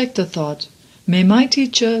and project the thought, "May my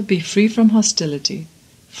teacher be free from hostility,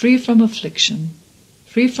 free from affliction,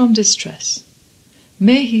 free from distress.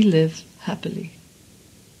 May he live happily."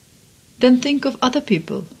 Then think of other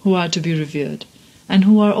people who are to be revered and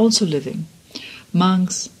who are also living,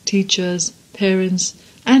 monks, teachers, parents,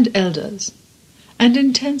 and elders, and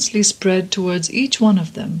intensely spread towards each one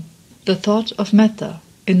of them the thought of Mettā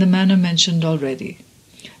in the manner mentioned already.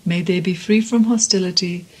 May they be free from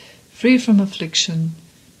hostility, free from affliction,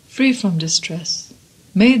 free from distress.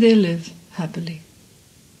 May they live happily.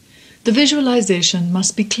 The visualization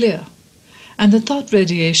must be clear, and the thought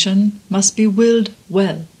radiation must be willed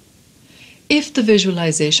well. If the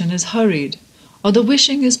visualization is hurried, or the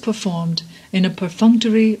wishing is performed in a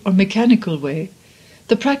perfunctory or mechanical way,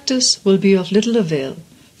 the practice will be of little avail,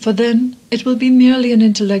 for then it will be merely an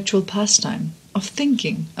intellectual pastime of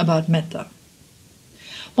thinking about Mettā.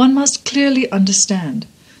 One must clearly understand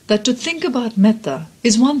that to think about Mettā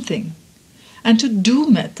is one thing, and to do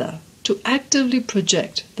Mettā, to actively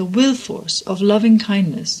project the will force of loving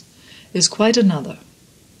kindness, is quite another.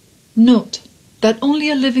 Note that only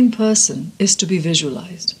a living person is to be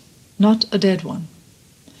visualized, not a dead one.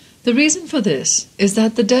 The reason for this is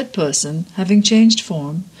that the dead person, having changed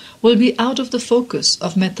form, will be out of the focus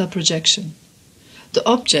of Mettā projection. The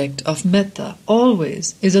object of Mettā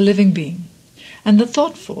always is a living being, and the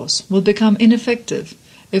thought force will become ineffective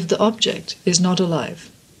if the object is not alive.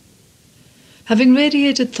 Having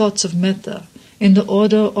radiated thoughts of Mettā in the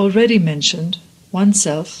order already mentioned,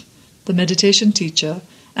 oneself, the meditation teacher,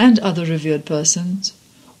 and other revered persons,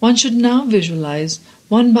 one should now visualize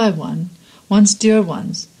one by one one's dear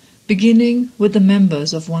ones, beginning with the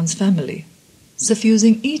members of one's family,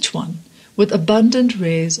 suffusing each one with abundant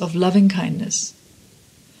rays of loving kindness.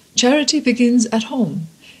 Charity begins at home.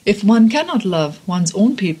 If one cannot love one's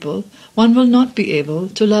own people, one will not be able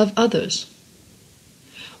to love others.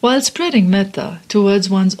 While spreading Mettā towards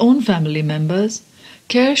one's own family members,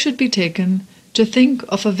 care should be taken to think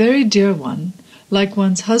of a very dear one, like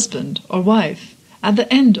one's husband or wife, at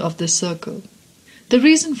the end of this circle. The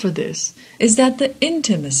reason for this is that the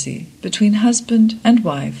intimacy between husband and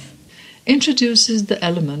wife introduces the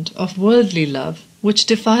element of worldly love which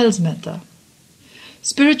defiles Mettā.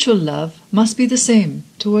 Spiritual love must be the same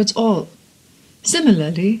towards all.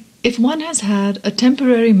 Similarly, if one has had a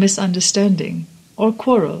temporary misunderstanding or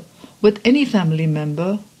quarrel with any family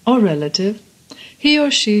member or relative, he or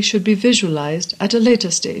she should be visualized at a later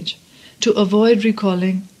stage to avoid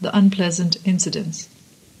recalling the unpleasant incidents.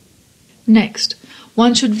 Next,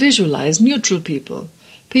 one should visualize neutral people,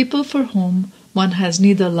 people for whom one has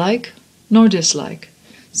neither like nor dislike,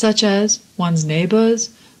 such as one's neighbors,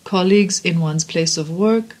 colleagues in one's place of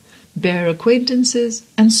work, bare acquaintances,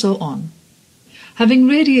 and so on. Having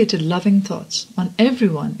radiated loving thoughts on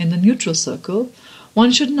everyone in the neutral circle,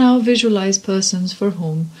 one should now visualize persons for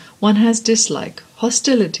whom one has dislike,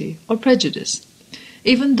 hostility, or prejudice,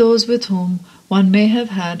 even those with whom one may have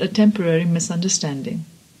had a temporary misunderstanding.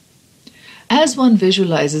 As one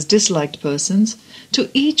visualizes disliked persons, to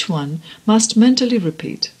each one must mentally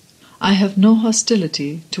repeat, "I have no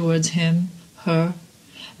hostility towards him, her.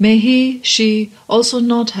 May he, she also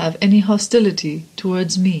not have any hostility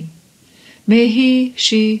towards me. May he,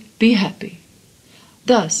 she be happy."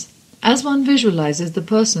 Thus, as one visualizes the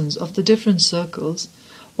persons of the different circles,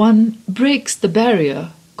 one breaks the barrier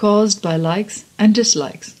caused by likes and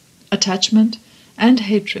dislikes, attachment and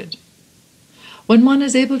hatred. When one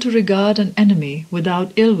is able to regard an enemy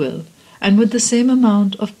without ill will and with the same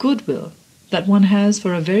amount of goodwill that one has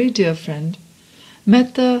for a very dear friend,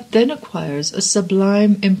 Mettā then acquires a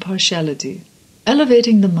sublime impartiality,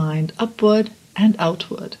 elevating the mind upward and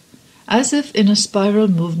outward, as if in a spiral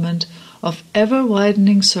movement of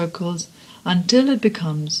ever-widening circles until it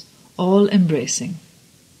becomes all-embracing.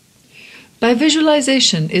 By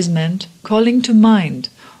visualization is meant calling to mind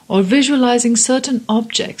or visualizing certain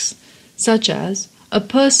objects, such as a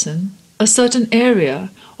person, a certain area,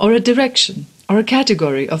 or a direction, or a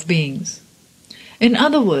category of beings. In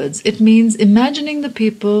other words, it means imagining the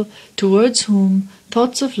people towards whom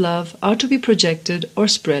thoughts of love are to be projected or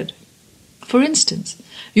spread. For instance,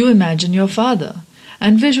 you imagine your father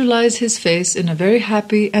and visualize his face in a very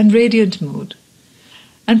happy and radiant mood,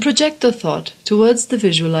 and project the thought towards the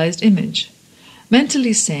visualized image,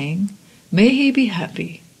 mentally saying, "May he be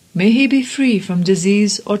happy, may he be free from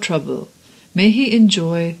disease or trouble, may he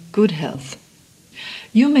enjoy good health."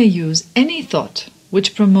 You may use any thought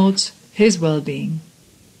which promotes his well-being.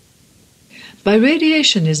 By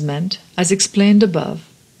radiation is meant, as explained above,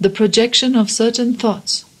 the projection of certain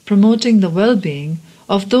thoughts promoting the well-being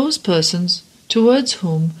of those persons towards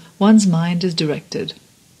whom one's mind is directed.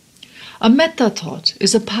 A Mettā thought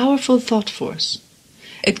is a powerful thought force.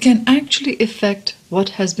 It can actually affect what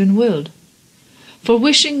has been willed. For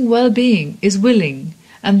wishing well-being is willing,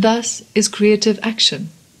 and thus is creative action.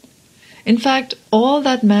 In fact, all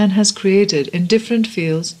that man has created in different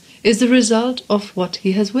fields is the result of what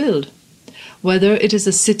he has willed. Whether it is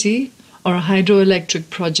a city or a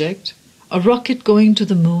hydroelectric project, a rocket going to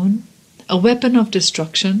the moon, a weapon of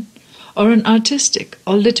destruction, or an artistic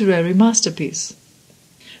or literary masterpiece.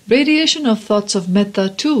 Radiation of thoughts of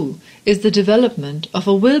Mettā too is the development of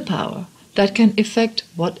a willpower that can effect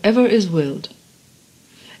whatever is willed.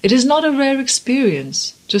 It is not a rare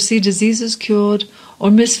experience to see diseases cured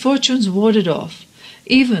or misfortunes warded off,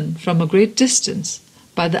 even from a great distance,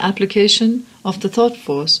 by the application of the thought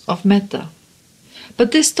force of Mettā.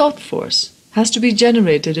 But this thought force has to be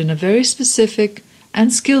generated in a very specific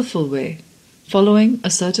and skillful way, following a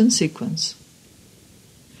certain sequence.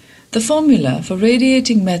 The formula for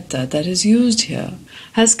radiating Mettā that is used here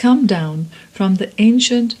has come down from the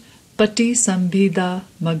ancient Patisambhida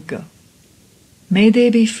Magga. May they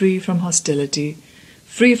be free from hostility,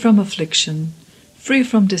 free from affliction, free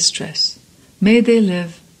from distress. May they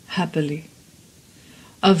live happily.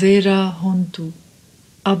 Avera hontu,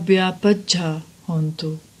 abhyapajja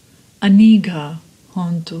hontu, anigha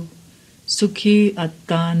hontu, sukhi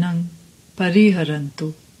attanang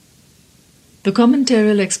pariharantu. The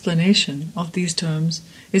commentarial explanation of these terms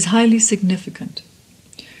is highly significant.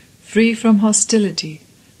 Free from hostility,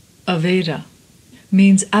 avera,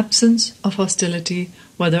 means absence of hostility,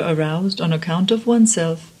 whether aroused on account of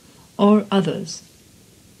oneself or others,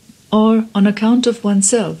 or on account of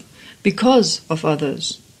oneself because of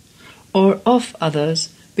others, or of others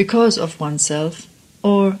because of oneself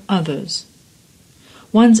or others.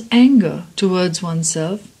 One's anger towards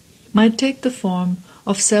oneself might take the form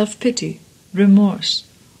of self-pity, remorse,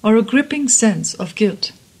 or a gripping sense of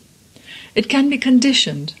guilt. It can be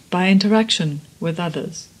conditioned by interaction with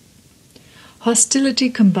others. Hostility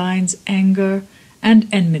combines anger and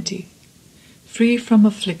enmity. Free from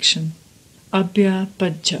affliction,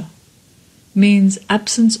 abhyapajja, means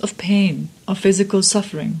absence of pain or physical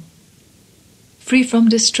suffering. Free from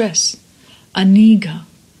distress, anigha,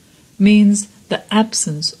 means the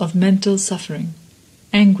absence of mental suffering,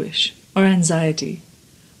 anguish, or anxiety,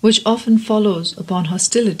 which often follows upon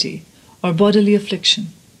hostility or bodily affliction.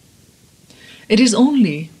 It is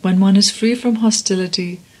only when one is free from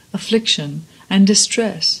hostility, affliction, and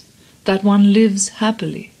distress that one lives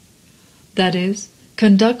happily, that is,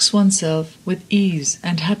 conducts oneself with ease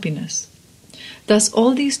and happiness. Thus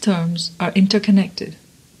all these terms are interconnected.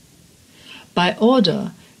 By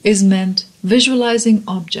order is meant visualizing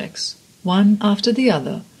objects, one after the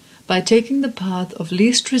other, by taking the path of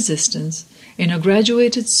least resistance in a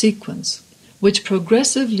graduated sequence, which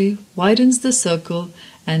progressively widens the circle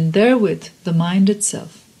and therewith the mind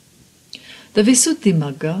itself. The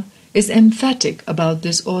Visuddhimagga is emphatic about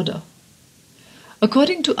this order.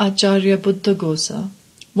 According to Acharya Buddharakkhita,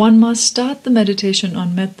 one must start the meditation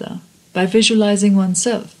on Mettā by visualizing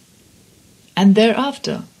oneself, and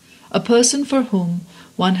thereafter a person for whom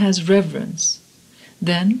one has reverence,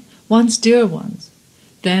 then one's dear ones,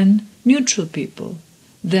 then neutral people,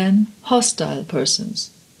 then hostile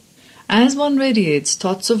persons. As one radiates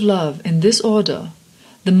thoughts of love in this order,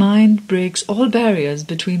 the mind breaks all barriers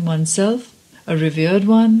between oneself, a revered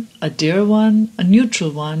one, a dear one, a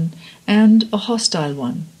neutral one, and a hostile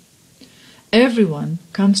one. Everyone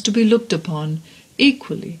comes to be looked upon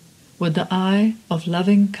equally with the eye of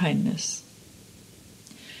loving kindness.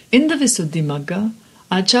 In the Visuddhimagga,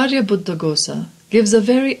 Acharya Buddharakkhita gives a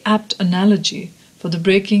very apt analogy for the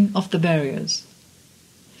breaking of the barriers.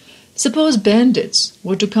 Suppose bandits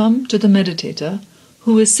were to come to the meditator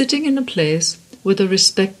who is sitting in a place with a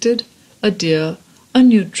respected, a dear, a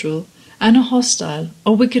neutral, and a hostile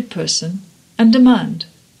or wicked person and demand,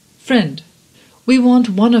 "Friend, we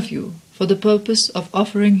want one of you for the purpose of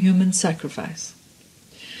offering human sacrifice."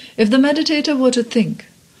 If the meditator were to think,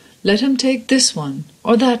 "Let him take this one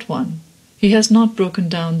or that one," he has not broken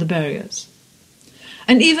down the barriers.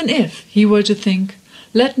 And even if he were to think,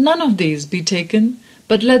 "Let none of these be taken,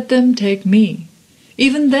 but let them take me,"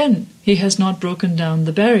 even then he has not broken down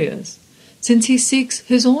the barriers, since he seeks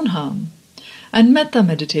his own harm. And Mettā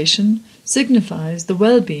meditation signifies the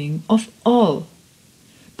well-being of all.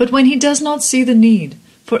 But when he does not see the need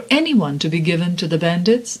for anyone to be given to the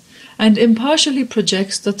bandits, and impartially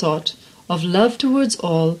projects the thought of love towards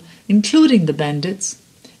all, including the bandits,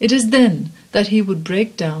 it is then that he would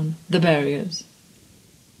break down the barriers.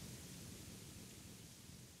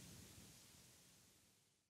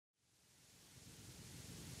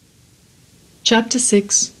 Chapter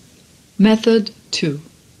 6. Method 2.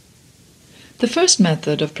 The first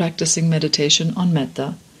method of practicing meditation on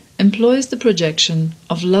Mettā employs the projection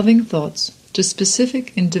of loving thoughts to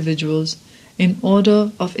specific individuals in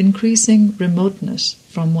order of increasing remoteness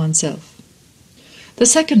from oneself. The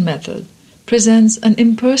second method presents an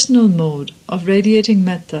impersonal mode of radiating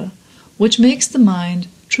Mettā, which makes the mind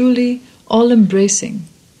truly all-embracing,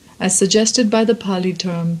 as suggested by the Pali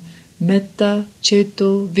term Mettā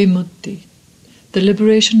Ceto Vimutti, the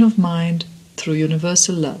liberation of mind through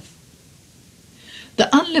universal love. The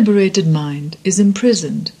unliberated mind is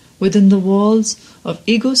imprisoned within the walls of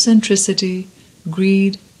egocentricity,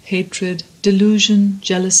 greed, hatred, delusion,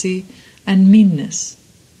 jealousy, and meanness.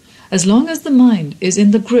 As long as the mind is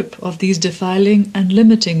in the grip of these defiling and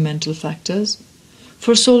limiting mental factors,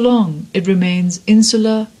 for so long it remains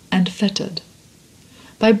insular and fettered.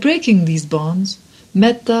 By breaking these bonds,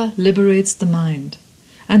 Mettā liberates the mind,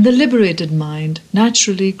 and the liberated mind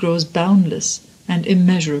naturally grows boundless and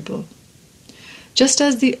immeasurable. Just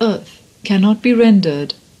as the earth cannot be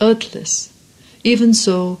rendered earthless, even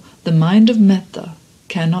so the mind of Mettā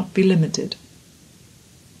cannot be limited.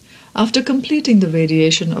 After completing the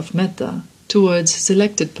radiation of Mettā towards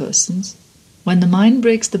selected persons, when the mind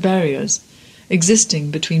breaks the barriers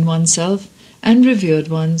existing between oneself and revered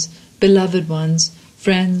ones, beloved ones,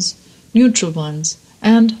 friends, neutral ones,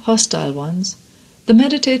 and hostile ones, the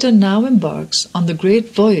meditator now embarks on the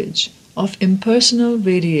great voyage of impersonal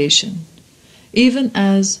radiation, even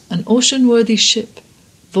as an ocean-worthy ship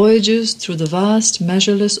voyages through the vast,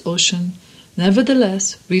 measureless ocean,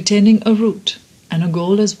 nevertheless retaining a route and a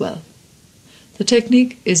goal as well. The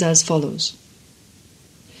technique is as follows.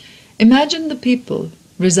 Imagine the people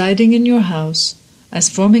residing in your house as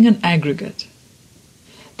forming an aggregate.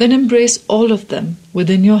 Then embrace all of them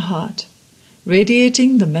within your heart,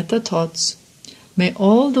 radiating the Mettā thoughts. May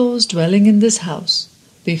all those dwelling in this house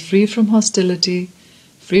be free from hostility,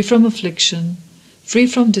 free from affliction, free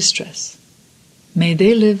from distress. May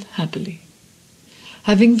they live happily.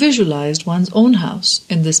 Having visualized one's own house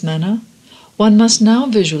in this manner, one must now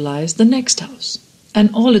visualize the next house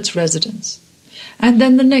and all its residents, and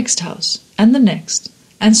then the next house and the next,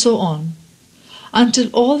 and so on, until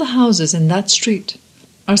all the houses in that street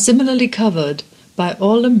are similarly covered by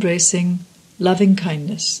all-embracing loving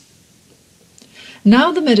kindness.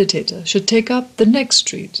 Now the meditator should take up the next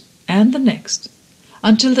street and the next,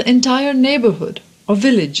 until the entire neighborhood or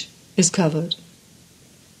village is covered.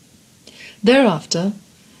 Thereafter,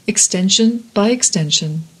 extension by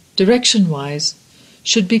extension, direction-wise,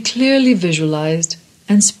 should be clearly visualized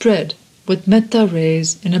and spread with Mettā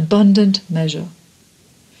rays in abundant measure.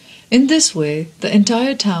 In this way, the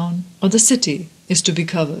entire town or the city is to be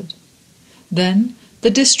covered. Then the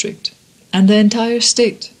district and the entire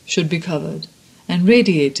state should be covered and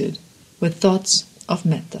radiated with thoughts of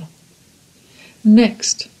Mettā.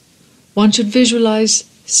 Next, one should visualize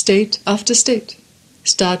state after state,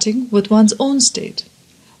 starting with one's own state,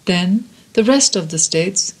 then the rest of the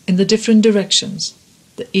states in the different directions,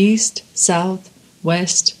 the east, south,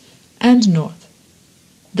 west, and north.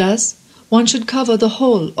 Thus, one should cover the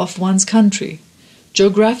whole of one's country,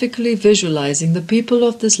 geographically visualizing the people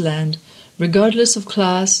of this land regardless of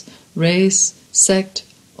class, race, sect,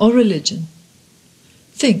 or religion.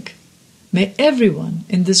 Think, may everyone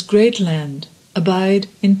in this great land abide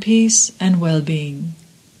in peace and well-being.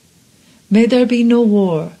 May there be no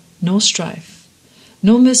war, no strife,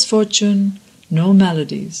 no misfortune, no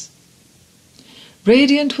maladies.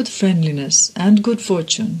 Radiant with friendliness and good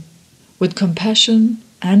fortune, with compassion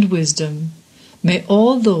and wisdom, may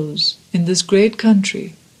all those in this great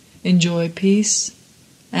country enjoy peace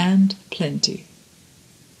and plenty.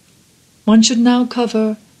 One should now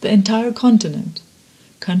cover the entire continent,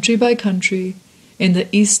 country by country, in the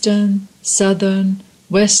eastern, southern,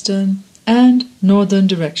 western, and northern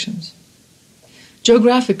directions.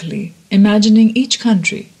 Geographically, imagining each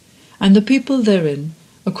country and the people therein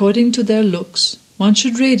according to their looks, one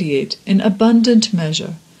should radiate in abundant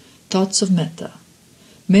measure thoughts of Mettā.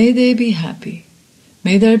 May they be happy.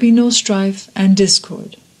 May there be no strife and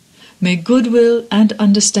discord. May goodwill and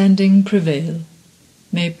understanding prevail.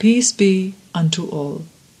 May peace be unto all.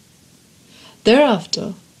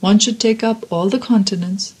 Thereafter, one should take up all the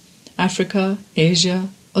continents, Africa, Asia,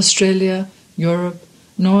 Australia, Europe,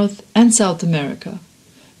 North and South America,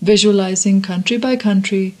 visualizing country by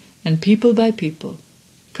country and people by people,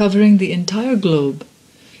 covering the entire globe.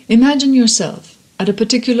 Imagine yourself at a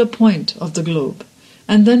particular point of the globe,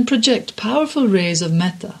 and then project powerful rays of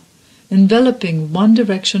Mettā, enveloping one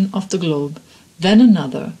direction of the globe, then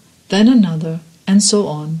another, and so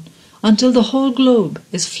on, until the whole globe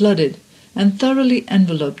is flooded and thoroughly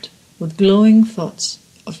enveloped with glowing thoughts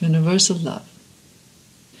of universal love.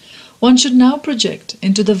 One should now project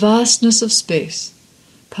into the vastness of space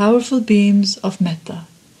powerful beams of Mettā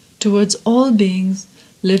towards all beings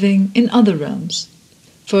living in other realms,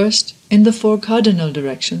 first in the 4 cardinal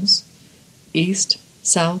directions, east,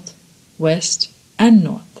 south, west, and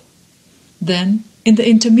north, then in the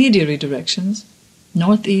intermediary directions,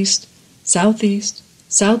 northeast, southeast,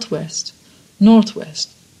 southwest, northwest,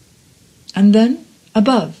 and then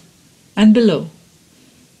above and below,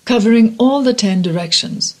 covering all the 10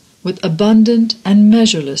 directions with abundant and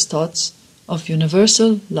measureless thoughts of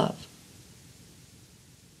universal love.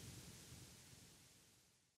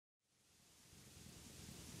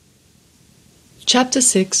 Chapter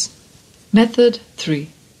 6, Method 3.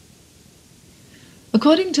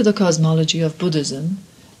 According to the cosmology of Buddhism,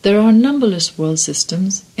 there are numberless world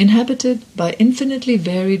systems inhabited by infinitely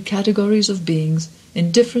varied categories of beings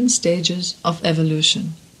in different stages of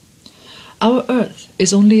evolution. Our Earth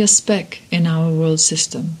is only a speck in our world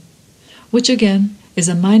system, which again is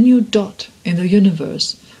a minute dot in the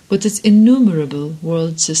universe with its innumerable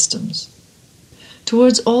world systems.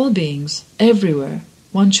 Towards all beings, everywhere,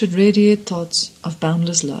 one should radiate thoughts of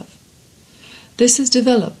boundless love. This is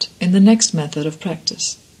developed in the next method of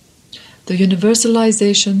practice, the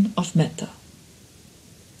universalization of Mettā.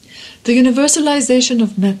 The universalization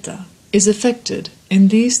of Mettā is effected in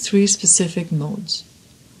these 3 specific modes.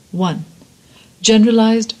 1.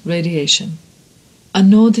 Generalized radiation,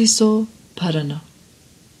 anodiso parana.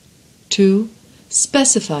 2.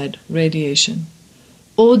 Specified radiation,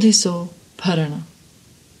 odiso parana.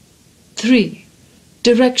 3.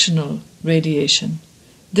 Directional radiation,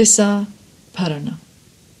 disa parana.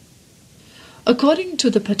 According to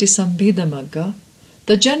the Patisambhida Magga,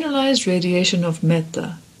 the generalized radiation of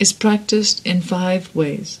Mettā is practiced in 5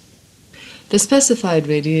 ways, the specified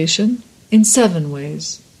radiation in 7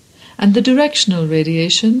 ways, and the directional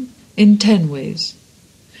radiation in 10 ways.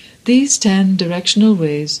 These 10 directional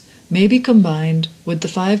ways may be combined with the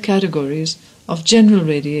 5 categories of general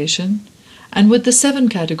radiation and with the 7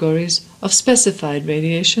 categories of specified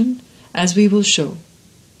radiation, as we will show.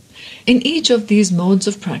 In each of these modes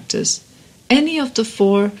of practice, any of the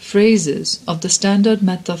 4 phrases of the standard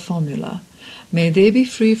Mettā formula, may they be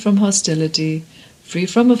free from hostility, free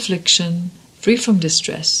from affliction, free from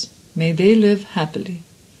distress, may they live happily,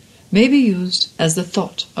 may be used as the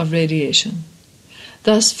thought of radiation.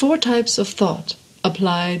 Thus 4 types of thought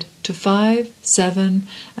applied to 5, 7,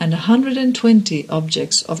 and 120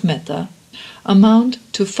 objects of Mettā amount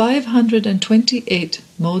to 528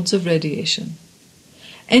 modes of radiation.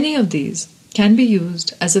 Any of these can be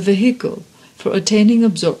used as a vehicle for attaining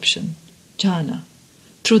absorption, jhana,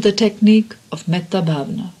 through the technique of Mettā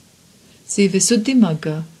Bhavana. See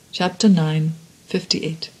Visuddhimagga, Chapter 9,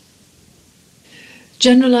 58.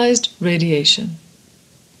 Generalized radiation.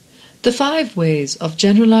 The 5 ways of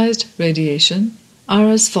generalized radiation are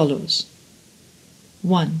as follows.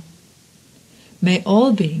 1. May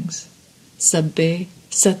all beings, sabbe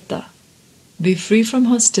satta, be free from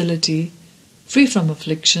hostility, free from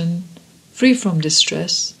affliction, free from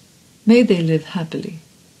distress, may they live happily.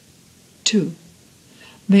 2.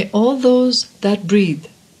 May all those that breathe,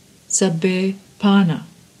 sabbe pana,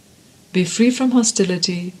 be free from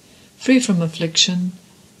hostility, free from affliction,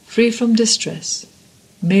 free from distress,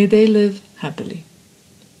 may they live happily.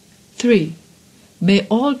 3. May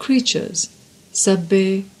all creatures,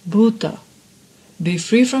 sabbe bhuta, be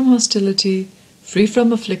free from hostility, free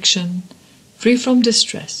from affliction, free from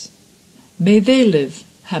distress, may they live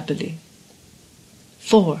happily.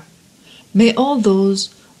 4. May all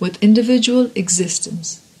those with individual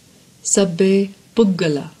existence, sabbe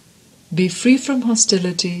puggala, be free from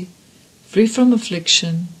hostility, free from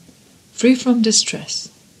affliction, free from distress,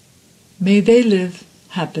 may they live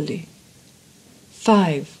happily.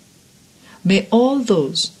 5. May all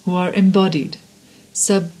those who are embodied,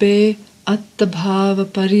 sabbe attabhava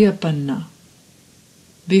pariyapanna.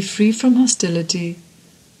 Be free from hostility,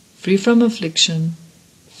 free from affliction,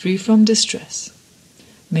 free from distress.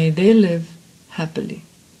 May they live happily.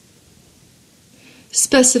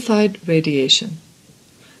 Specified radiation.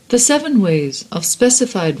 The 7 ways of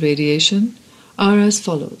specified radiation are as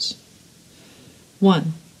follows.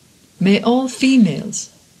 1. May all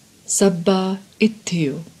females, sabba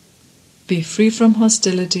itthiyo, be free from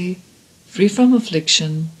hostility, free from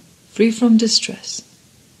affliction, free from distress.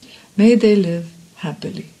 May they live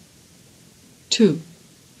happily. 2.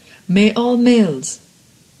 May all males,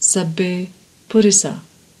 sabbe purisa,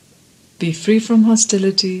 be free from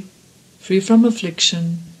hostility, free from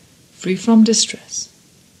affliction, free from distress.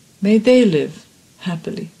 May they live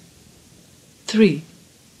happily. 3.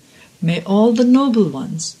 May all the noble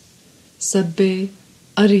ones, sabbe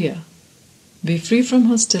arya, be free from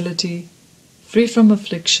hostility, free from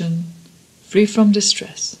affliction, free from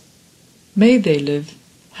distress. May they live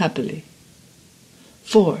happily.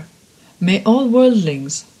 4. May all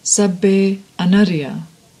worldlings, sabbe anarya,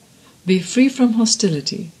 be free from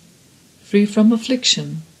hostility, free from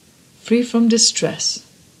affliction, free from distress.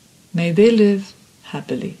 May they live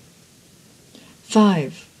happily.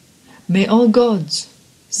 5. May all gods,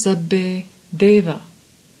 sabbe deva,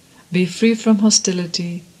 be free from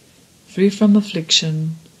hostility, free from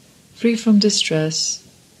affliction, free from distress.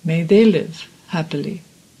 May they live happily.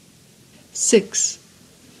 6.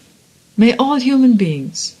 May all human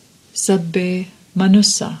beings, sabbe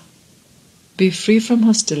manusa, be free from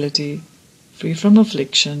hostility, free from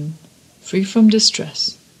affliction, free from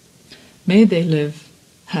distress. May they live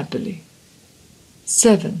happily.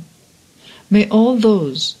 7. May all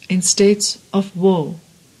those in states of woe,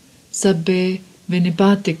 sabbe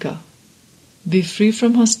vinipatika, be free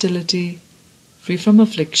from hostility, free from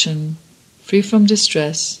affliction, free from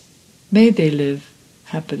distress. May they live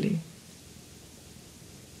happily.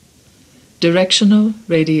 Directional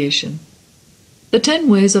radiation. The 10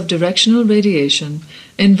 ways of directional radiation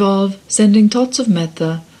involve sending thoughts of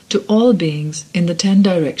Mettā to all beings in the 10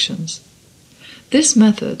 directions. This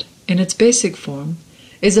method, in its basic form,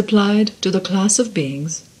 is applied to the class of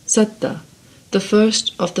beings, Satta, the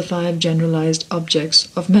first of the 5 generalized objects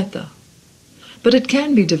of Mettā. But it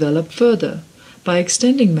can be developed further by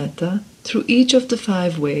extending Mettā through each of the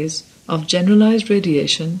 5 ways of generalized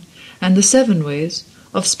radiation and the 7 ways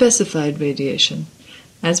of specified radiation,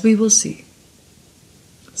 as we will see.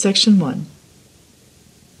 Section 1.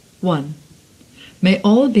 1. May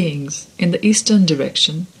all beings in the eastern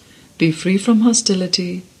direction be free from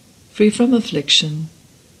hostility, free from affliction,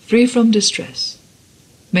 free from distress.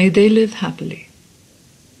 May they live happily.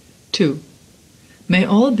 2. May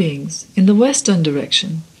all beings in the western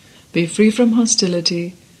direction be free from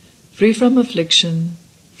hostility, free from affliction,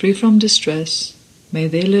 free from distress. May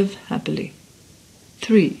they live happily.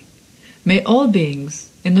 3. May all beings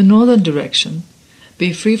in the northern direction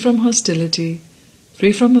be free from hostility,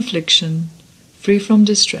 free from affliction, free from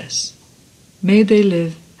distress. May they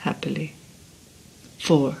live happily.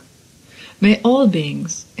 4. May all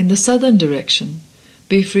beings in the southern direction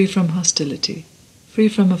be free from hostility, free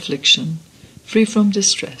from affliction, free from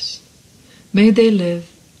distress. May they live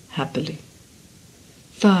happily.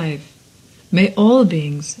 5. May all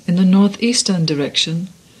beings in the northeastern direction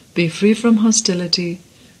be free from hostility,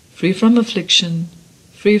 free from affliction,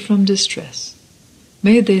 free from distress.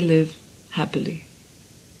 May they live happily.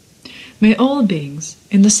 May all beings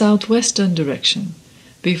in the southwestern direction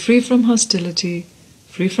be free from hostility,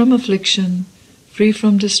 free from affliction, free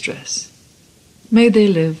from distress. May they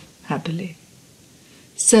live happily.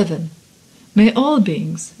 7. May all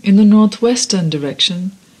beings in the northwestern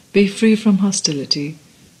direction be free from hostility,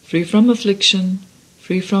 free from affliction,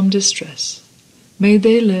 free from distress. May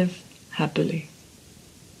they live happily.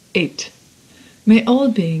 8. May all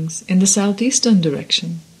beings in the southeastern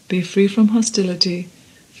direction be free from hostility,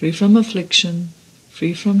 free from affliction,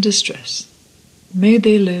 free from distress. May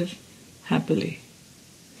they live happily.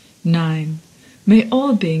 9. May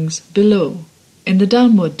all beings below, in the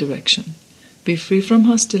downward direction, be free from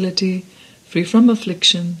hostility, free from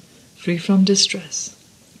affliction, free from distress.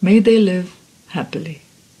 May they live happily.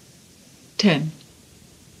 10.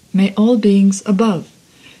 May all beings above,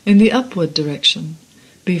 in the upward direction,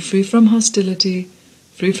 be free from hostility,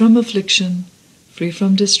 free from affliction, free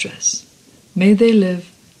from distress. May they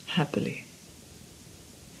live happily.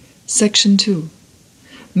 Section 2.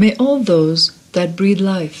 May all those that breathe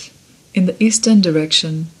life in the eastern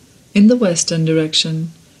direction, in the western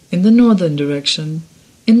direction, in the northern direction,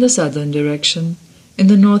 in the southern direction, in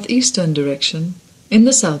the northeastern direction, in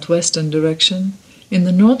the southwestern direction, in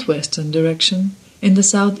the northwestern direction, in the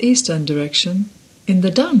southeastern direction, in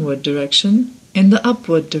the downward direction, in the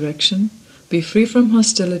upward direction, be free from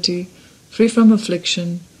hostility, free from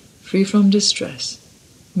affliction, free from distress.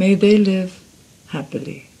 May they live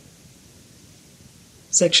happily.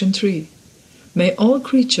 Section 3. May all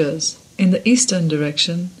creatures in the eastern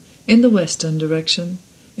direction, in the western direction,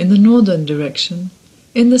 in the northern direction,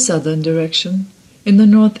 in the southern direction, in the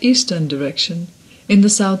northeastern direction, in the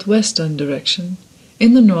southwestern direction,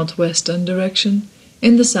 in the northwestern direction,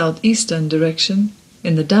 in the southeastern direction,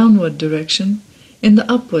 in the downward direction, in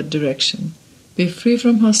the upward direction, be free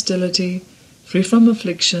from hostility, free from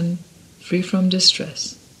affliction, free from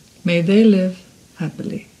distress. May they live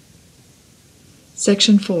happily.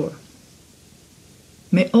 Section 4.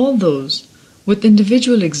 May all those with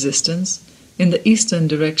individual existence in the eastern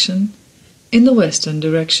direction, in the western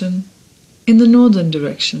direction, in the northern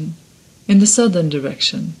direction, in the southern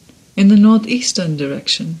direction, in the northeastern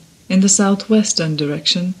direction, in the southwestern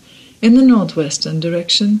direction, in the northwestern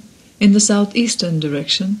direction, in the southeastern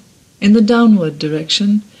direction, in the downward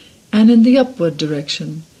direction, and in the upward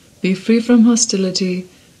direction, be free from hostility,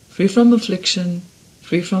 free from affliction,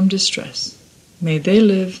 free from distress. May they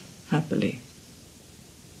live happily.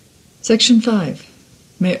 Section 5.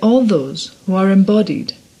 May all those who are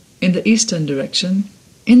embodied in the eastern direction,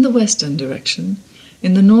 in the western direction,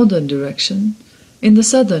 in the northern direction, in the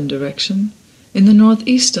southern direction, in the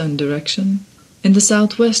northeastern direction, in the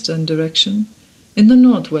southwestern direction, in the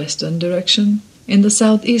northwestern direction, in the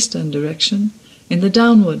southeastern direction, in the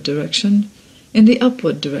downward direction, in the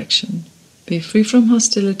upward direction, be free from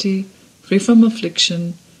hostility, free from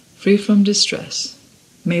affliction, free from distress.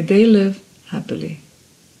 May they live happily.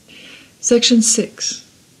 Section 6.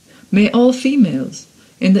 May all females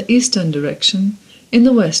in the eastern direction, in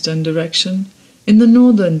the western direction, in the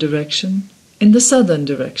northern direction, in the southern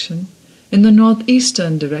direction, in the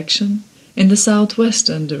northeastern direction, in the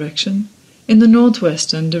southwestern direction, in the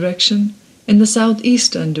northwestern direction, in the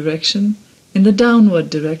southeastern direction, in the downward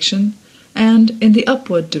direction, and in the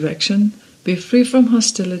upward direction, be free from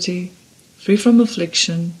hostility, free from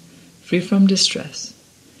affliction, free from distress.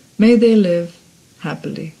 May they live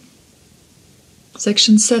happily.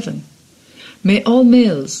 Section 7. May all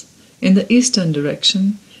males in the eastern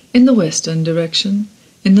direction, in the western direction,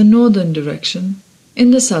 in the northern direction,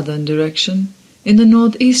 in the southern direction, in the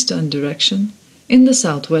northeastern direction, in the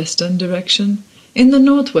southwestern direction, in the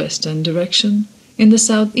northwestern direction, in the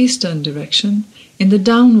southeastern direction, in the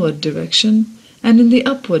downward direction, and in the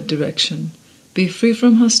upward direction, be free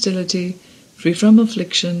from hostility, free from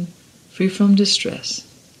affliction, free from distress.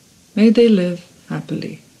 May they live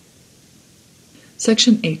happily.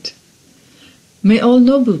 Section 8. May all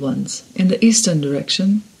noble ones in the eastern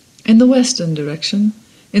direction, in the western direction,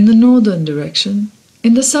 in the northern direction,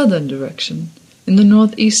 in the southern direction, in the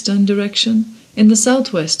northeastern direction, in the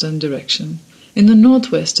southwestern direction, in the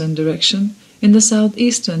northwestern direction, in the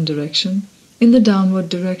southeastern direction, in the downward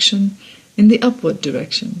direction, in the upward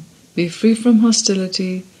direction, be free from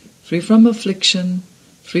hostility, free from affliction,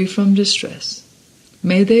 free from distress.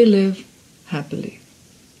 May they live happily.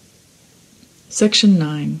 Section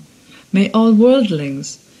 9. May all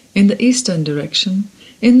worldlings in the eastern direction,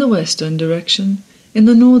 in the western direction, in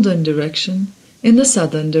the northern direction, in the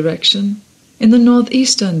southern direction, in the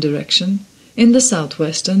northeastern direction, in the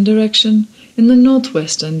southwestern direction, in the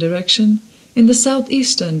northwestern direction, in the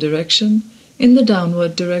southeastern direction, in the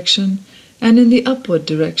downward direction, and in the upward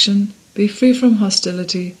direction, be free from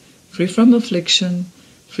hostility, free from affliction,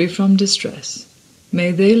 free from distress.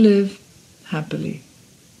 May they live happily.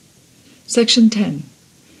 Section 10.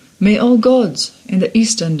 May all gods in the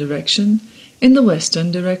eastern direction, in the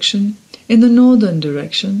western direction, in the northern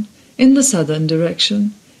direction, in the southern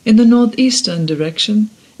direction, in the northeastern direction,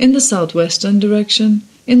 in the southwestern direction,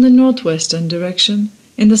 in the northwestern direction,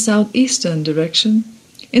 in the southeastern direction,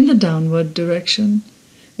 in the downward direction,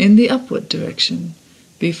 in the upward direction,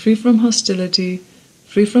 be free from hostility,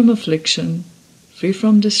 free from affliction, free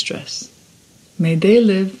from distress. May they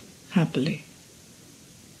live happily.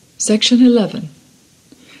 Section 11.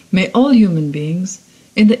 May all human beings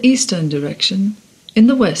in the eastern direction, in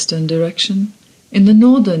the western direction, in the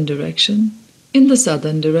northern direction, in the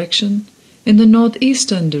southern direction, in the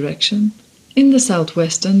northeastern direction, in the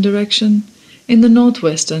southwestern direction, in the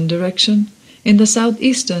northwestern direction, in the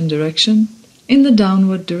southeastern direction, in the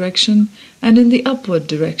downward direction, and in the upward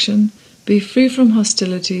direction, be free from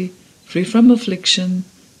hostility, free from affliction,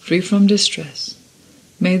 free from distress.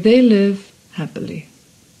 May they live happily.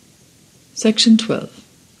 Section 12.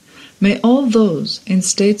 May all those in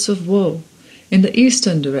states of woe in the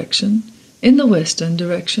eastern direction, in the western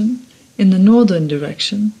direction, in the northern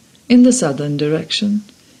direction, in the southern direction,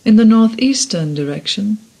 in the northeastern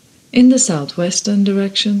direction, in the southwestern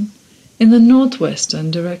direction, in the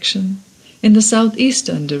northwestern direction, in the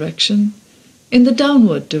southeastern direction, in the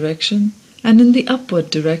downward direction, and in the upward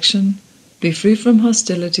direction, be free from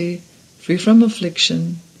hostility, free from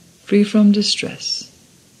affliction, free from distress.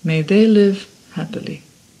 May they live happily.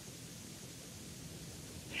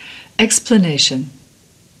 Explanation.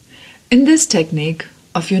 In this technique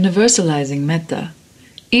of universalizing metta,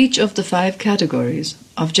 each of the 5 categories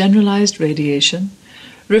of generalized radiation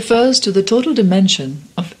refers to the total dimension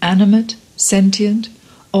of animate, sentient,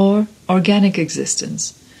 or organic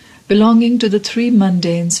existence belonging to the 3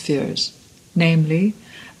 mundane spheres, namely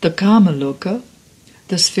the Kama Loka,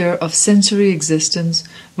 the sphere of sensory existence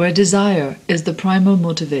where desire is the primal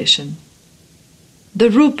motivation, the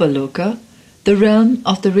Rupa Loka, the realm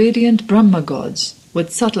of the radiant Brahma gods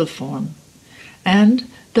with subtle form, and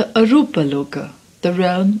the Arupa Loka, the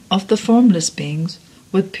realm of the formless beings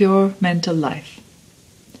with pure mental life.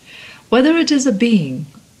 Whether it is a being,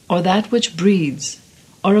 or that which breathes,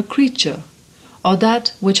 or a creature, or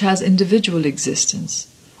that which has individual existence,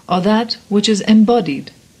 or that which is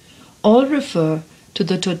embodied, all refer to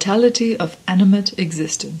the totality of animate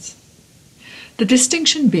existence. The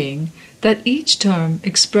distinction being that each term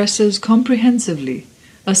expresses comprehensively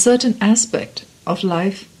a certain aspect of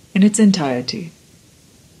life in its entirety.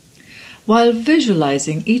 While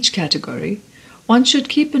visualizing each category, one should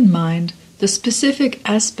keep in mind the specific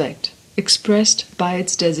aspect expressed by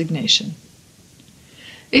its designation.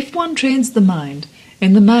 If one trains the mind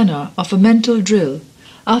in the manner of a mental drill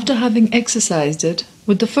after having exercised it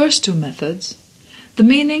with the first 2 methods, the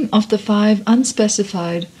meaning of the 5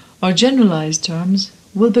 unspecified or generalized terms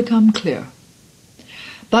will become clear.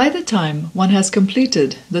 By the time one has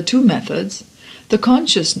completed the 2 methods, the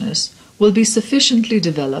consciousness will be sufficiently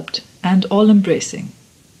developed and all-embracing.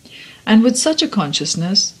 And with such a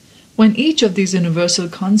consciousness, when each of these universal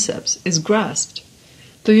concepts is grasped,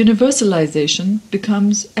 the universalization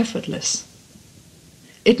becomes effortless.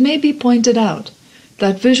 It may be pointed out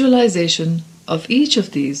that visualization of each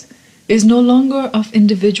of these is no longer of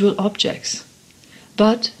individual objects,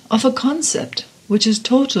 but of a concept which is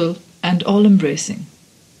total and all-embracing.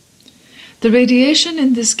 The radiation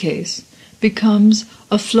in this case becomes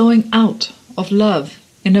a flowing out of love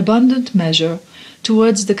in abundant measure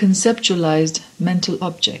towards the conceptualized mental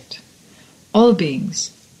object, all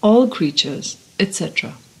beings, all creatures,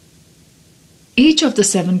 etc. Each of the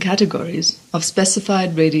 7 categories of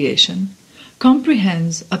specified radiation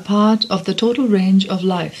comprehends a part of the total range of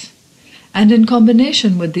life, and in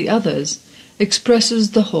combination with the others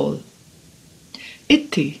expresses the whole.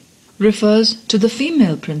 Itti refers to the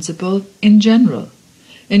female principle in general,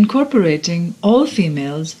 incorporating all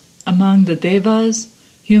females among the devas,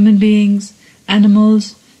 human beings,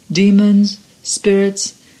 animals, demons,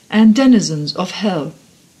 spirits, and denizens of hell.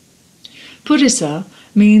 Purisa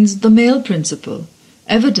means the male principle,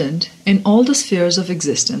 evident in all the spheres of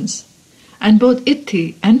existence, and both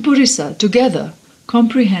Itti and Purisa together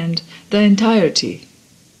comprehend the entirety.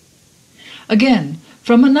 Again,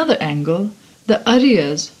 from another angle, the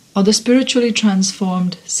Aryas, or the spiritually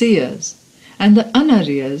transformed seers, and the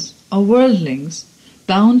Anaryas, or worldlings,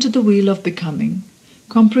 bound to the wheel of becoming,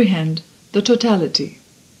 comprehend the totality.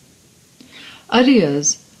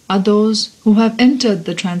 Aryas are those who have entered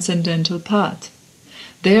the transcendental path.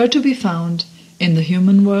 They are to be found in the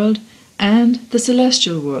human world and the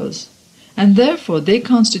celestial worlds, and therefore they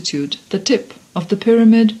constitute the tip of the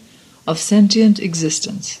pyramid of sentient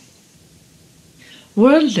existence.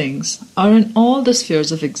 Worldlings are in all the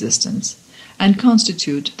spheres of existence and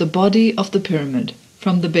constitute the body of the pyramid,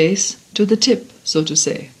 from the base to the tip, so to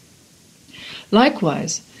say.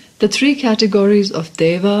 Likewise, the 3 categories of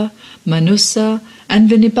Deva, Manusa, and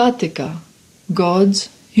Vinipatika, gods,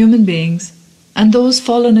 human beings, and those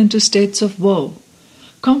fallen into states of woe,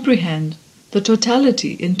 comprehend the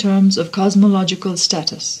totality in terms of cosmological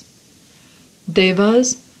status.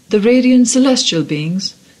 Devas, the radiant celestial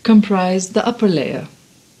beings, comprise the upper layer,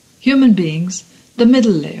 human beings the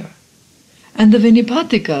middle layer, and the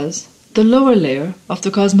Vinipatikas the lower layer of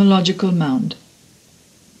the cosmological mound.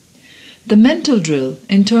 The mental drill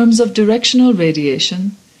in terms of directional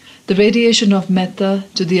radiation, the radiation of metta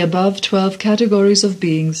to the above 12 categories of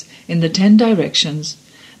beings in the 10 directions,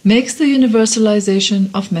 makes the universalization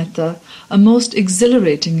of metta a most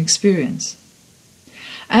exhilarating experience.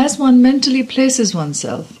 As one mentally places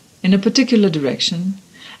oneself in a particular direction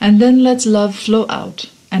and then lets love flow out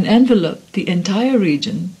and envelope the entire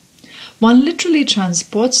region, one literally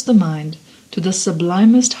transports the mind to the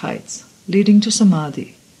sublimest heights leading to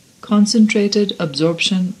samadhi, concentrated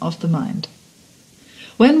absorption of the mind.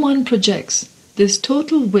 When one projects this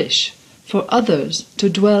total wish for others to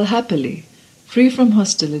dwell happily, free from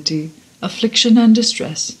hostility, affliction and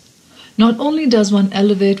distress, not only does one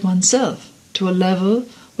elevate oneself to a level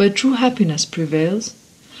where true happiness prevails,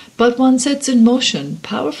 but one sets in motion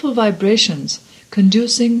powerful vibrations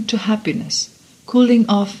conducing to happiness, cooling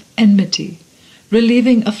off enmity,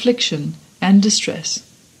 relieving affliction and distress.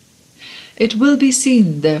 It will be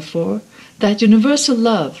seen, therefore, that universal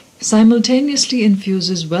love simultaneously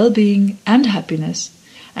infuses well-being and happiness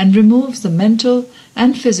and removes the mental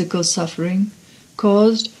and physical suffering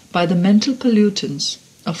caused by the mental pollutants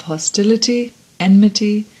of hostility,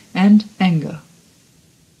 enmity, and anger.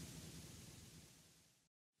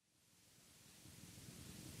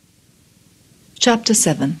 Chapter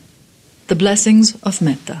 7. The Blessings of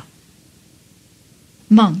Mettā.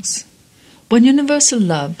 Monks, when universal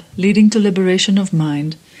love, leading to liberation of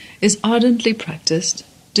mind, is ardently practiced,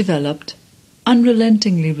 developed,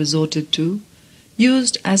 unrelentingly resorted to,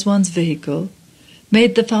 used as one's vehicle,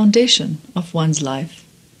 made the foundation of one's life,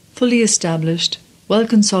 fully established, well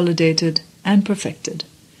consolidated and perfected,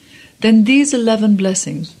 then these 11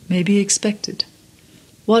 blessings may be expected.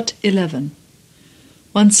 What 11?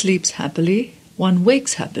 One sleeps happily, one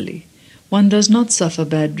wakes happily, one does not suffer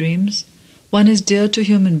bad dreams, one is dear to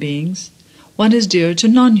human beings, one is dear to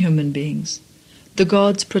non-human beings. The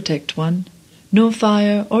gods protect one, no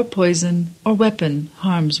fire or poison or weapon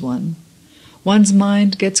harms one. One's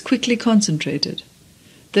mind gets quickly concentrated.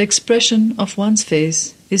 The expression of one's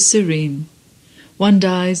face is serene. One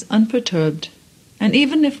dies unperturbed, and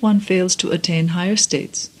even if one fails to attain higher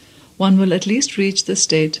states, one will at least reach the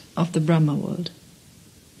state of the Brahma world.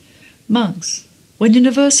 Monks, when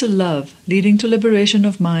universal love, leading to liberation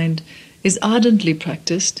of mind, is ardently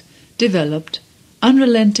practiced, developed,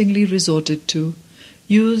 unrelentingly resorted to,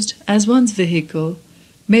 used as one's vehicle,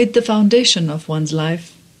 made the foundation of one's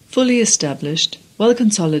life, fully established, well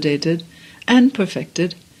consolidated, and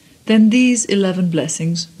perfected, then these 11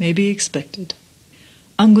 blessings may be expected.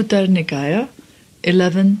 Anguttara Nikaya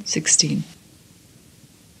 11.16.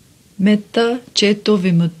 Mettā Ceto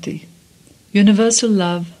Vimutti, universal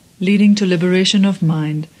love leading to liberation of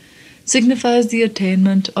mind, signifies the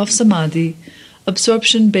attainment of samadhi,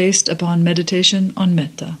 absorption based upon meditation on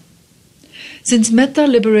metta. Since metta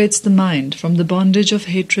liberates the mind from the bondage of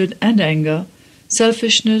hatred and anger,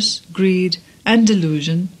 selfishness, greed, and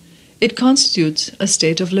delusion, it constitutes a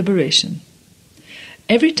state of liberation.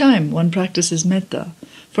 Every time one practices metta,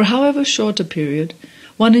 for however short a period,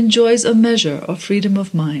 one enjoys a measure of freedom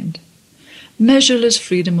of mind. Measureless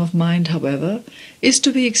freedom of mind, however, is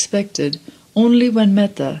to be expected only when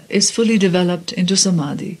metta is fully developed into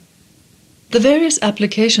samadhi. The various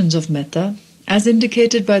applications of metta, as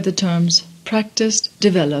indicated by the terms practiced,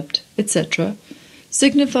 developed, etc.,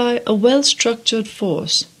 signify a well-structured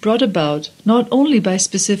force brought about not only by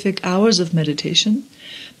specific hours of meditation,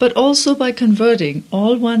 but also by converting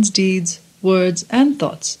all one's deeds, words, and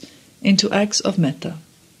thoughts into acts of metta.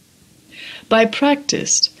 By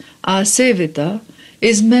practiced, asevita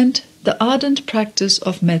is meant the ardent practice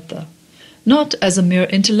of metta, not as a mere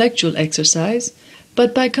intellectual exercise,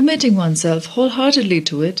 but by committing oneself wholeheartedly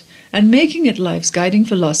to it and making it life's guiding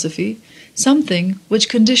philosophy, something which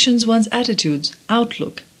conditions one's attitudes,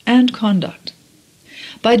 outlook, and conduct.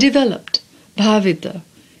 By developed, bhavita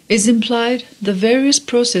is implied the various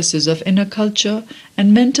processes of inner culture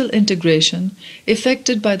and mental integration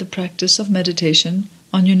effected by the practice of meditation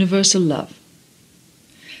on universal love.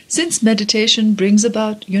 Since meditation brings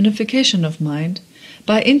about unification of mind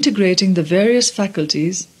by integrating the various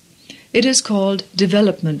faculties, it is called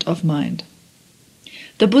development of mind.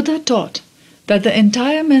 The Buddha taught that the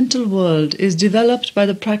entire mental world is developed by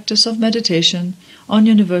the practice of meditation on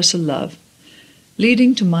universal love,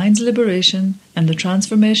 leading to mind's liberation and the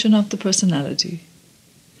transformation of the personality.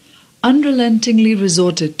 Unrelentingly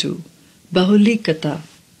resorted to, bahulikata,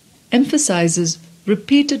 emphasizes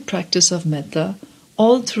repeated practice of metta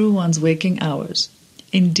all through one's waking hours,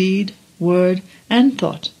 in deed, word, and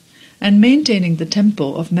thought, and maintaining the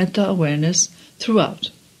tempo of metta awareness throughout.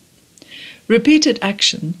 Repeated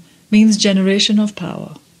action means generation of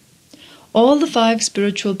power. All the 5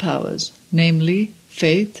 spiritual powers, namely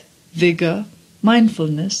faith, vigor,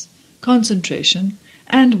 mindfulness, concentration,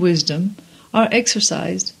 and wisdom, are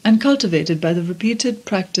exercised and cultivated by the repeated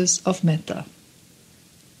practice of metta.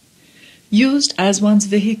 Used as one's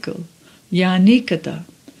vehicle, yanikata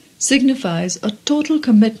signifies a total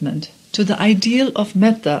commitment to the ideal of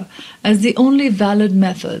metta as the only valid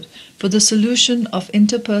method for the solution of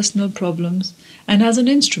interpersonal problems and as an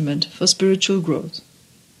instrument for spiritual growth.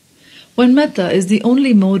 When metta is the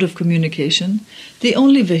only mode of communication, the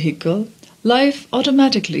only vehicle, life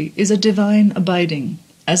automatically is a divine abiding,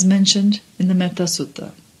 as mentioned in the Mettā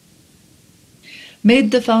Sutta.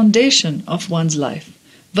 Made the foundation of one's life,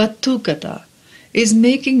 Vattukata, is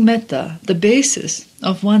making metta the basis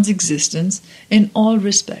of one's existence in all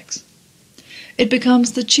respects. It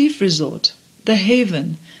becomes the chief resort, the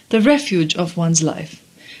haven, the refuge of one's life,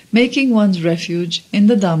 making one's refuge in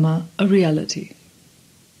the Dhamma a reality.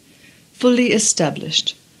 Fully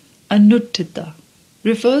established, Anuttita,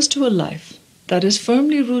 refers to a life that is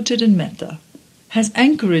firmly rooted in metta, has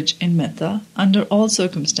anchorage in metta under all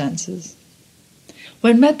circumstances.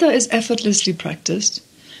 When metta is effortlessly practiced,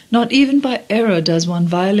 not even by error does one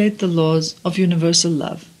violate the laws of universal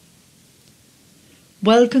love.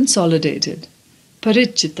 Well consolidated,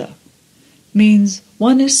 Parichita, means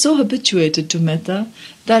one is so habituated to metta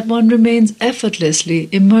that one remains effortlessly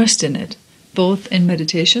immersed in it, both in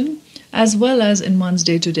meditation as well as in one's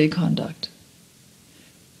day-to-day conduct.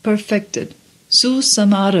 Perfected,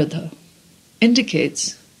 Susamaradha, indicates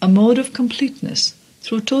a mode of completeness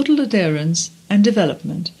through total adherence and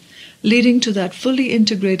development, leading to that fully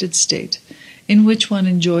integrated state in which one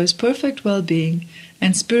enjoys perfect well-being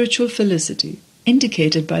and spiritual felicity,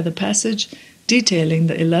 indicated by the passage detailing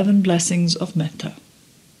the 11 blessings of metta.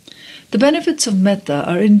 The benefits of metta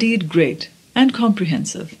are indeed great and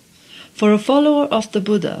comprehensive. For a follower of the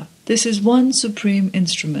Buddha, this is one supreme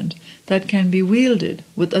instrument that can be wielded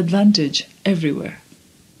with advantage everywhere.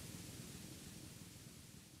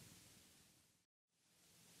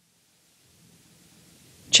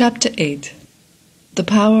 Chapter 8. The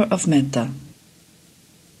Power of Mettā.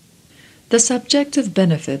 The subjective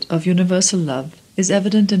benefit of universal love is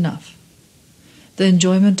evident enough. The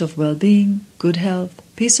enjoyment of well-being, good health,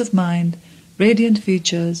 peace of mind, radiant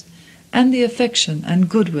features, and the affection and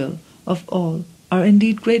goodwill of all are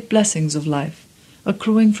indeed great blessings of life,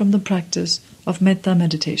 accruing from the practice of metta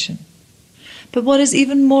meditation. But what is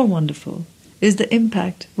even more wonderful is the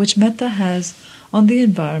impact which metta has on the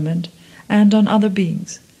environment and on other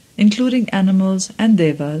beings, including animals and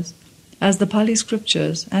devas, as the Pali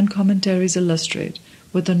scriptures and commentaries illustrate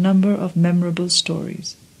with a number of memorable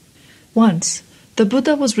stories. Once, the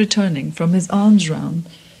Buddha was returning from his alms round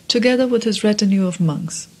together with his retinue of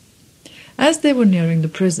monks. As they were nearing the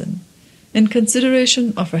prison, in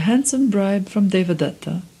consideration of a handsome bribe from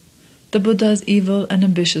Devadatta, the Buddha's evil and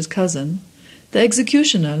ambitious cousin, the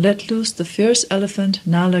executioner let loose the fierce elephant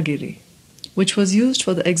Nalagiri, which was used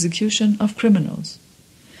for the execution of criminals.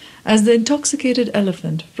 As the intoxicated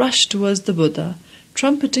elephant rushed towards the Buddha,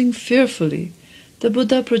 trumpeting fearfully, the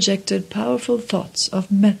Buddha projected powerful thoughts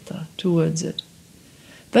of metta towards it.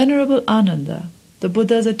 Venerable Ananda, the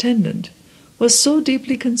Buddha's attendant, was so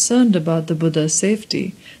deeply concerned about the Buddha's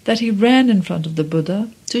safety that he ran in front of the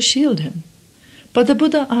Buddha to shield him. But the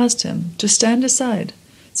Buddha asked him to stand aside,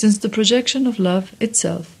 since the projection of love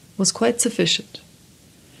itself was quite sufficient.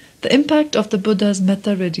 The impact of the Buddha's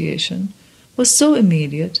metta radiation was so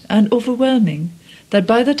immediate and overwhelming that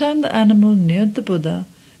by the time the animal neared the Buddha,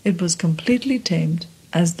 it was completely tamed,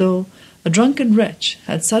 as though a drunken wretch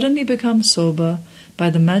had suddenly become sober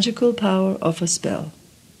by the magical power of a spell.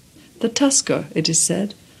 The tusker, it is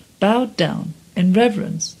said, bowed down in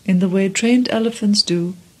reverence in the way trained elephants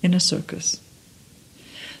do in a circus.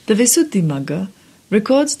 The Visuddhimagga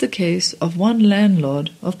records the case of one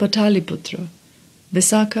landlord of Pataliputra,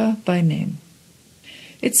 Visakha by name.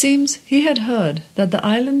 It seems he had heard that the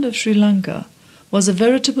island of Sri Lanka was a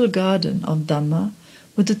veritable garden of Dhamma,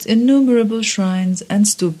 with its innumerable shrines and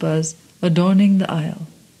stupas adorning the isle.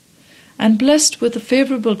 And blessed with a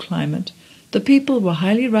favorable climate, the people were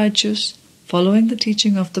highly righteous, following the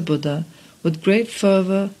teaching of the Buddha with great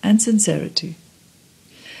fervor and sincerity.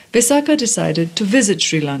 Visakha decided to visit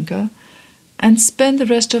Sri Lanka and spend the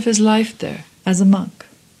rest of his life there as a monk.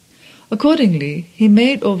 Accordingly, he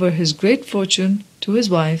made over his great fortune to his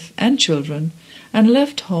wife and children and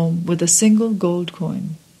left home with a single gold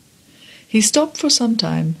coin. He stopped for some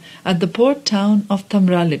time at the port town of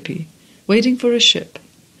Tamralipi, waiting for a ship,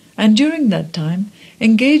 and during that time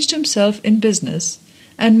engaged himself in business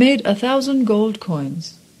and made 1,000 gold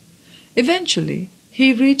coins. Eventually,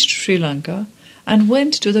 he reached Sri Lanka and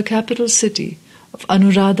went to the capital city of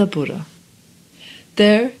Anuradhapura.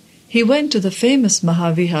 There, he went to the famous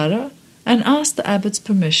Mahavihara and asked the abbot's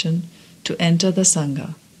permission to enter the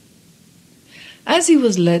Sangha. As he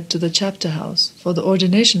was led to the chapter house for the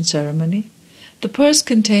ordination ceremony, the purse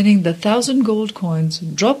containing the 1,000 gold coins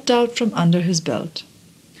dropped out from under his belt.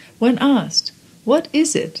 When asked, "What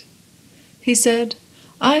is it?" he said,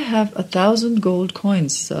 "I have 1,000 gold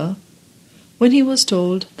coins, sir." When he was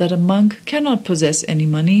told that a monk cannot possess any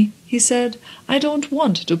money, he said, "I don't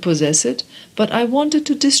want to possess it, but I wanted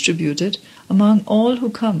to distribute it among all who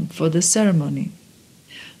come for this ceremony."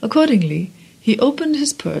 Accordingly, he opened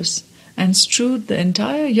his purse and strewed the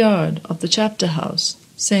entire yard of the chapter house,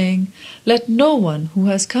 saying, "Let no one who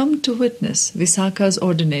has come to witness Visakha's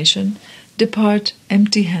ordination depart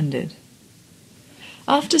empty-handed."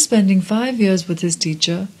 After spending 5 years with his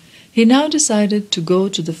teacher, he now decided to go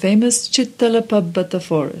to the famous Chittalapabbata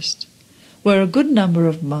forest, where a good number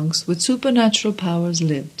of monks with supernatural powers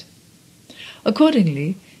lived.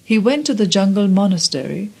 Accordingly, he went to the jungle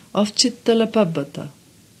monastery of Chittalapabbata.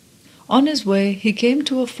 On his way, he came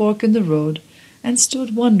to a fork in the road and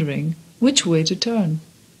stood wondering which way to turn.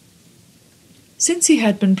 Since he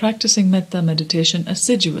had been practicing metta meditation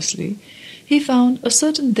assiduously, he found a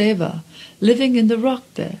certain deva living in the rock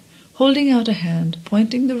there, holding out a hand,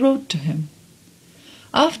 pointing the road to him.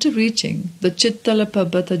 After reaching the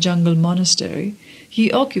Chittalapabbata jungle monastery,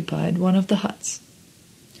 he occupied one of the huts.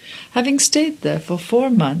 Having stayed there for 4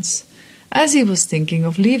 months, as he was thinking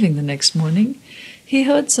of leaving the next morning, he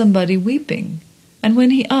heard somebody weeping, and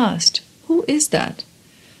when he asked, "Who is that?"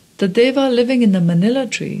 the deva living in the manila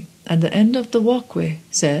tree at the end of the walkway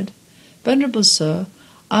said, "Venerable sir,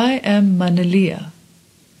 I am Maniliya.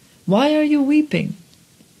 Why are you weeping?"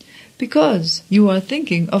 "Because you are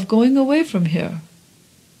thinking of going away from here."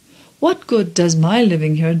 "What good does my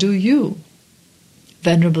living here do you?"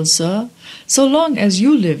 "Venerable sir, so long as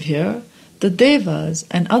you live here, the devas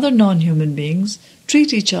and other non-human beings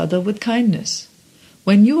treat each other with kindness.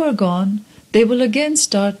 When you are gone, they will again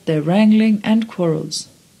start their wrangling and quarrels."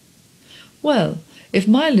 "Well, if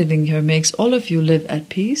my living here makes all of you live at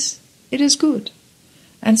peace, it is good."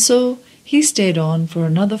 And so he stayed on for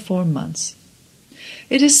another 4 months.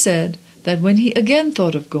 It is said that when he again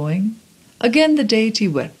thought of going, again the deity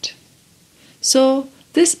wept. So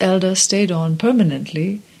this elder stayed on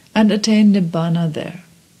permanently and attained Nibbana there.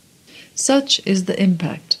 Such is the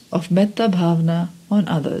impact of Metta Bhavana on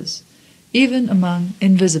others, even among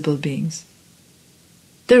invisible beings.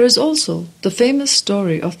 There is also the famous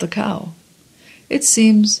story of the cow. It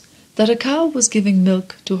seems that a cow was giving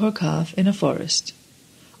milk to her calf in a forest.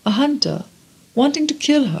 A hunter, wanting to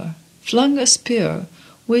kill her, flung a spear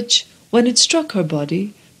which, when it struck her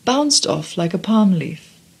body, bounced off like a palm leaf.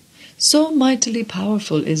 So mightily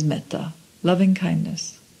powerful is metta, loving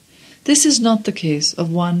kindness. This is not the case of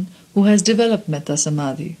one who has developed metta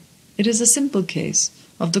samadhi. It is a simple case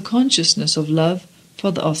of the consciousness of love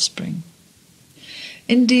for the offspring.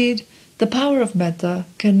 Indeed, the power of metta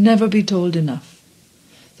can never be told enough.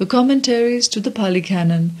 The commentaries to the Pali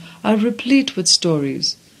Canon are replete with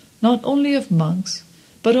stories, not only of monks,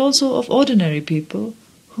 but also of ordinary people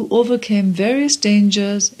who overcame various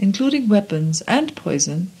dangers, including weapons and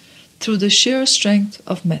poison, through the sheer strength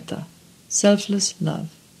of metta, selfless love.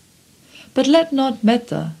 But let not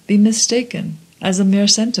metta be mistaken as a mere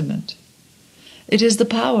sentiment. It is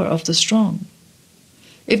the power of the strong.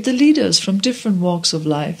 If the leaders from different walks of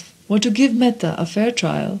life were to give metta a fair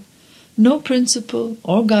trial, no principle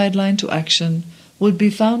or guideline to action would be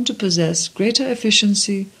found to possess greater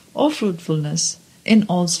efficiency or fruitfulness in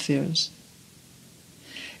all spheres.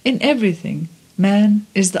 In everything, man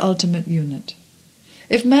is the ultimate unit.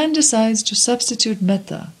 If man decides to substitute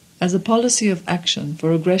metta as a policy of action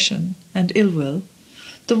for aggression and ill will,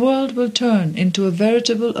 the world will turn into a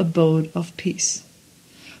veritable abode of peace.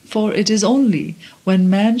 For it is only when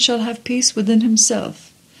man shall have peace within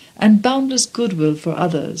himself and boundless goodwill for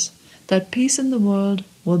others that peace in the world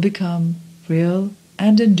will become real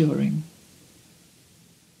and enduring.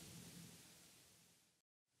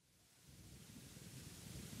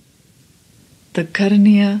 The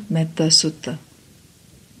Karaniya Metta Sutta.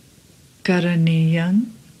 Karaniyang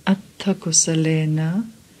Attha Kusalena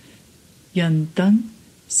Yantang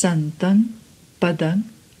Santang Padang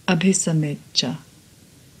Abhisamecha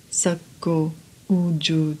Sakko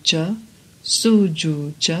Ujucha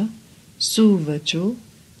Sujucha Suvacho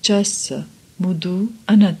Chassa Mudu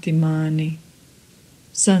Anatimani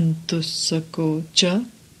Santussako Cha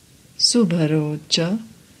Subharocha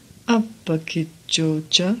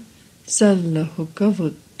Appakichocha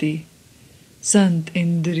Sallahukavutta Sant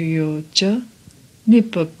Indriyocha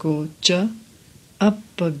Nipakocha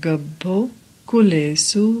Appagabho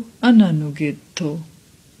Kulesu Ananugitto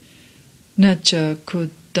Nacha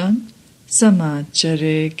Kuddang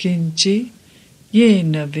Samachare Kinchi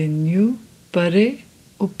Yena Vinyu Pare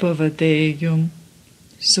Upavadeyum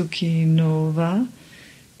Sukhino Va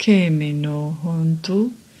Kemino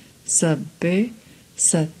Hontu Sabbe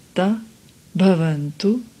Satta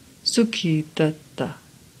Bhavantu Sukhitatta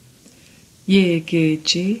Ye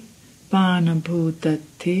Kechi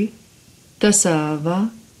Panabhutatti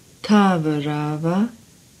Tasava Thavarava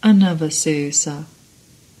Anavasesa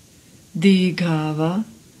Dighava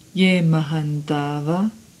Ye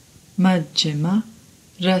Mahantava Majjhima,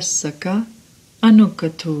 Rasaka,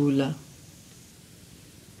 Anukatula.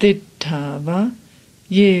 Tittava,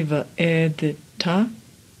 Yeva Edittha,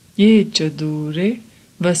 Yecha Dure,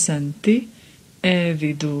 Vasanti,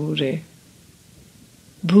 Evidure.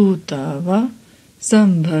 Bhutava,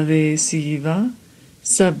 Sambhave Siva,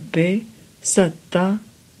 Sabbe, Satta,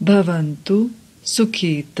 Bhavantu,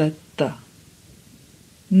 Sukhi Tatta.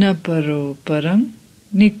 Naparo Parang,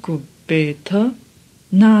 Nikubbetha,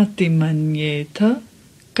 Nati Manyetha,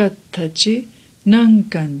 Katthachi,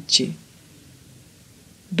 Nankanchi.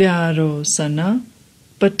 Vyaro Sana,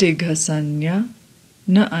 Patighasanya,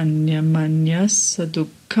 Na Anya Manya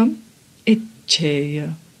Sadukham,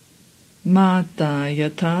 Ichcheya. Mata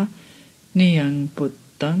Yatha, Niyang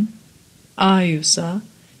Puttang, Ayusa,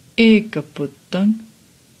 Ekaputtang,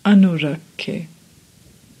 Anurakhe.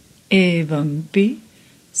 Evampi,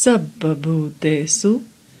 Sabba Bhutesu,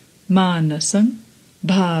 Manasang,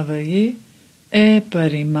 Bhavaye,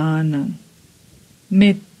 Eparimanang.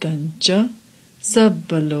 Mittancha,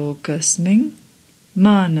 Sabba Lokasming,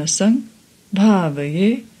 Manasang,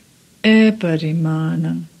 Bhavaye,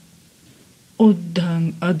 Eparimanang.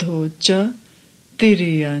 Uddhang Adhocha,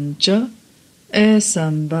 Tiriyancha,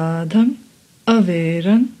 Esambadhang,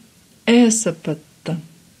 Averang, Esapattam.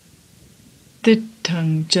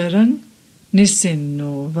 Titthang Charang,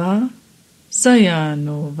 Nisinnova,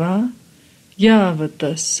 Sayanova,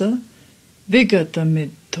 Yavatassa,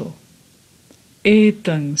 Vigatamitto.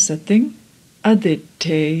 Etang Sating,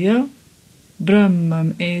 Aditteya,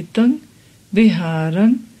 Brahmam Etang,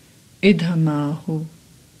 Viharang, Idhamahu.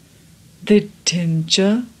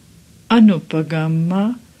 Ditthincha,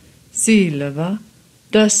 Anupagamma, Silava,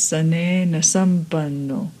 Dasanena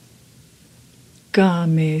Sampanno.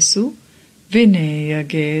 Kamesu, Vineya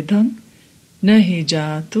Gedhang, Nahi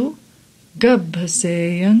Jatu,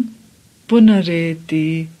 Gabhaseyang,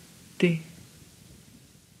 Punareti.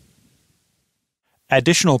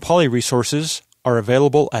 Additional Pali resources are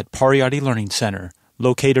available at Pariyatti Learning Center,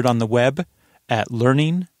 located on the web at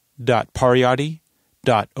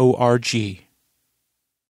learning.pariyatti.org.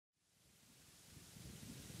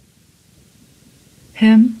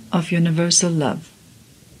 Hymn of Universal Love.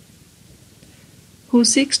 Who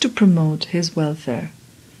seeks to promote his welfare,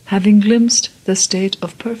 having glimpsed the state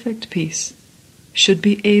of perfect peace, should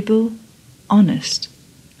be able, honest,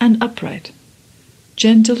 and upright,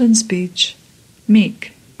 gentle in speech,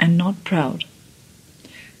 meek and not proud.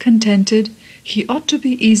 Contented, he ought to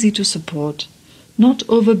be easy to support, not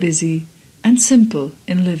overbusy, and simple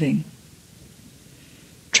in living.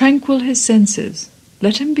 Tranquil his senses,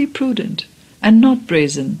 let him be prudent, and not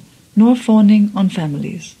brazen, nor fawning on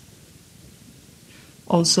families.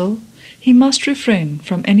 Also, he must refrain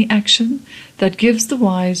from any action that gives the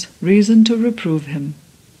wise reason to reprove him.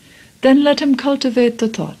 Then let him cultivate the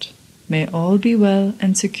thought, may all be well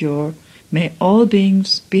and secure, may all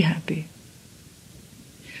beings be happy.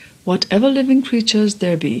 Whatever living creatures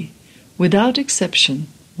there be, without exception,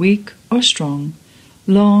 weak or strong,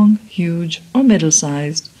 long, huge or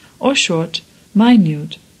middle-sized, or short,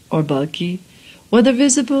 minute or bulky, whether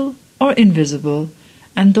visible or invisible,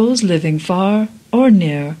 and those living far or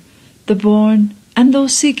near, the born and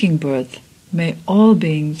those seeking birth, may all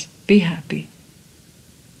beings be happy.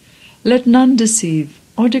 Let none deceive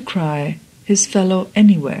or decry his fellow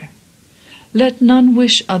anywhere. Let none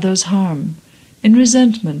wish others harm, in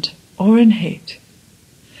resentment or in hate.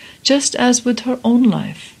 Just as with her own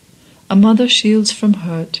life, a mother shields from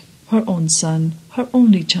hurt her own son, her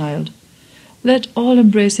only child, let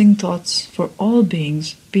all-embracing thoughts for all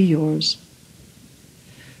beings be yours.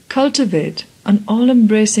 Cultivate an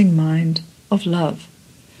all-embracing mind of love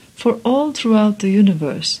for all throughout the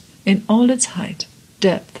universe in all its height,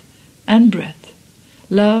 depth, and breadth,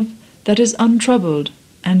 love that is untroubled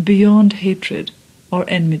and beyond hatred or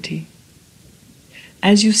enmity.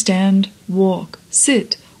 As you stand, walk,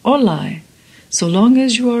 sit, or lie, so long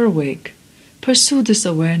as you are awake, pursue this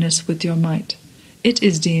awareness with your might. It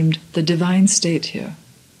is deemed the divine state here.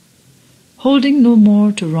 Holding no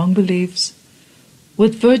more to wrong beliefs,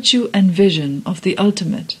 with virtue and vision of the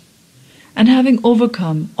ultimate, and having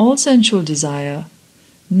overcome all sensual desire,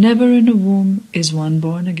 never in a womb is one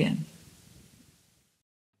born again.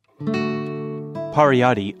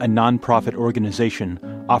 Pariyatti, a non-profit organization,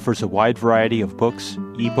 offers a wide variety of books,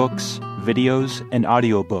 e-books, videos, and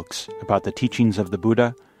audiobooks about the teachings of the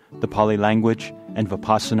Buddha, the Pali language, and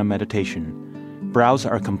Vipassana meditation. Browse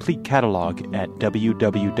our complete catalog at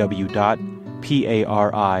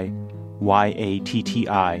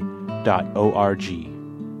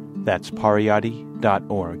www.pariyatti.org. That's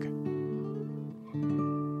pariyatti.org.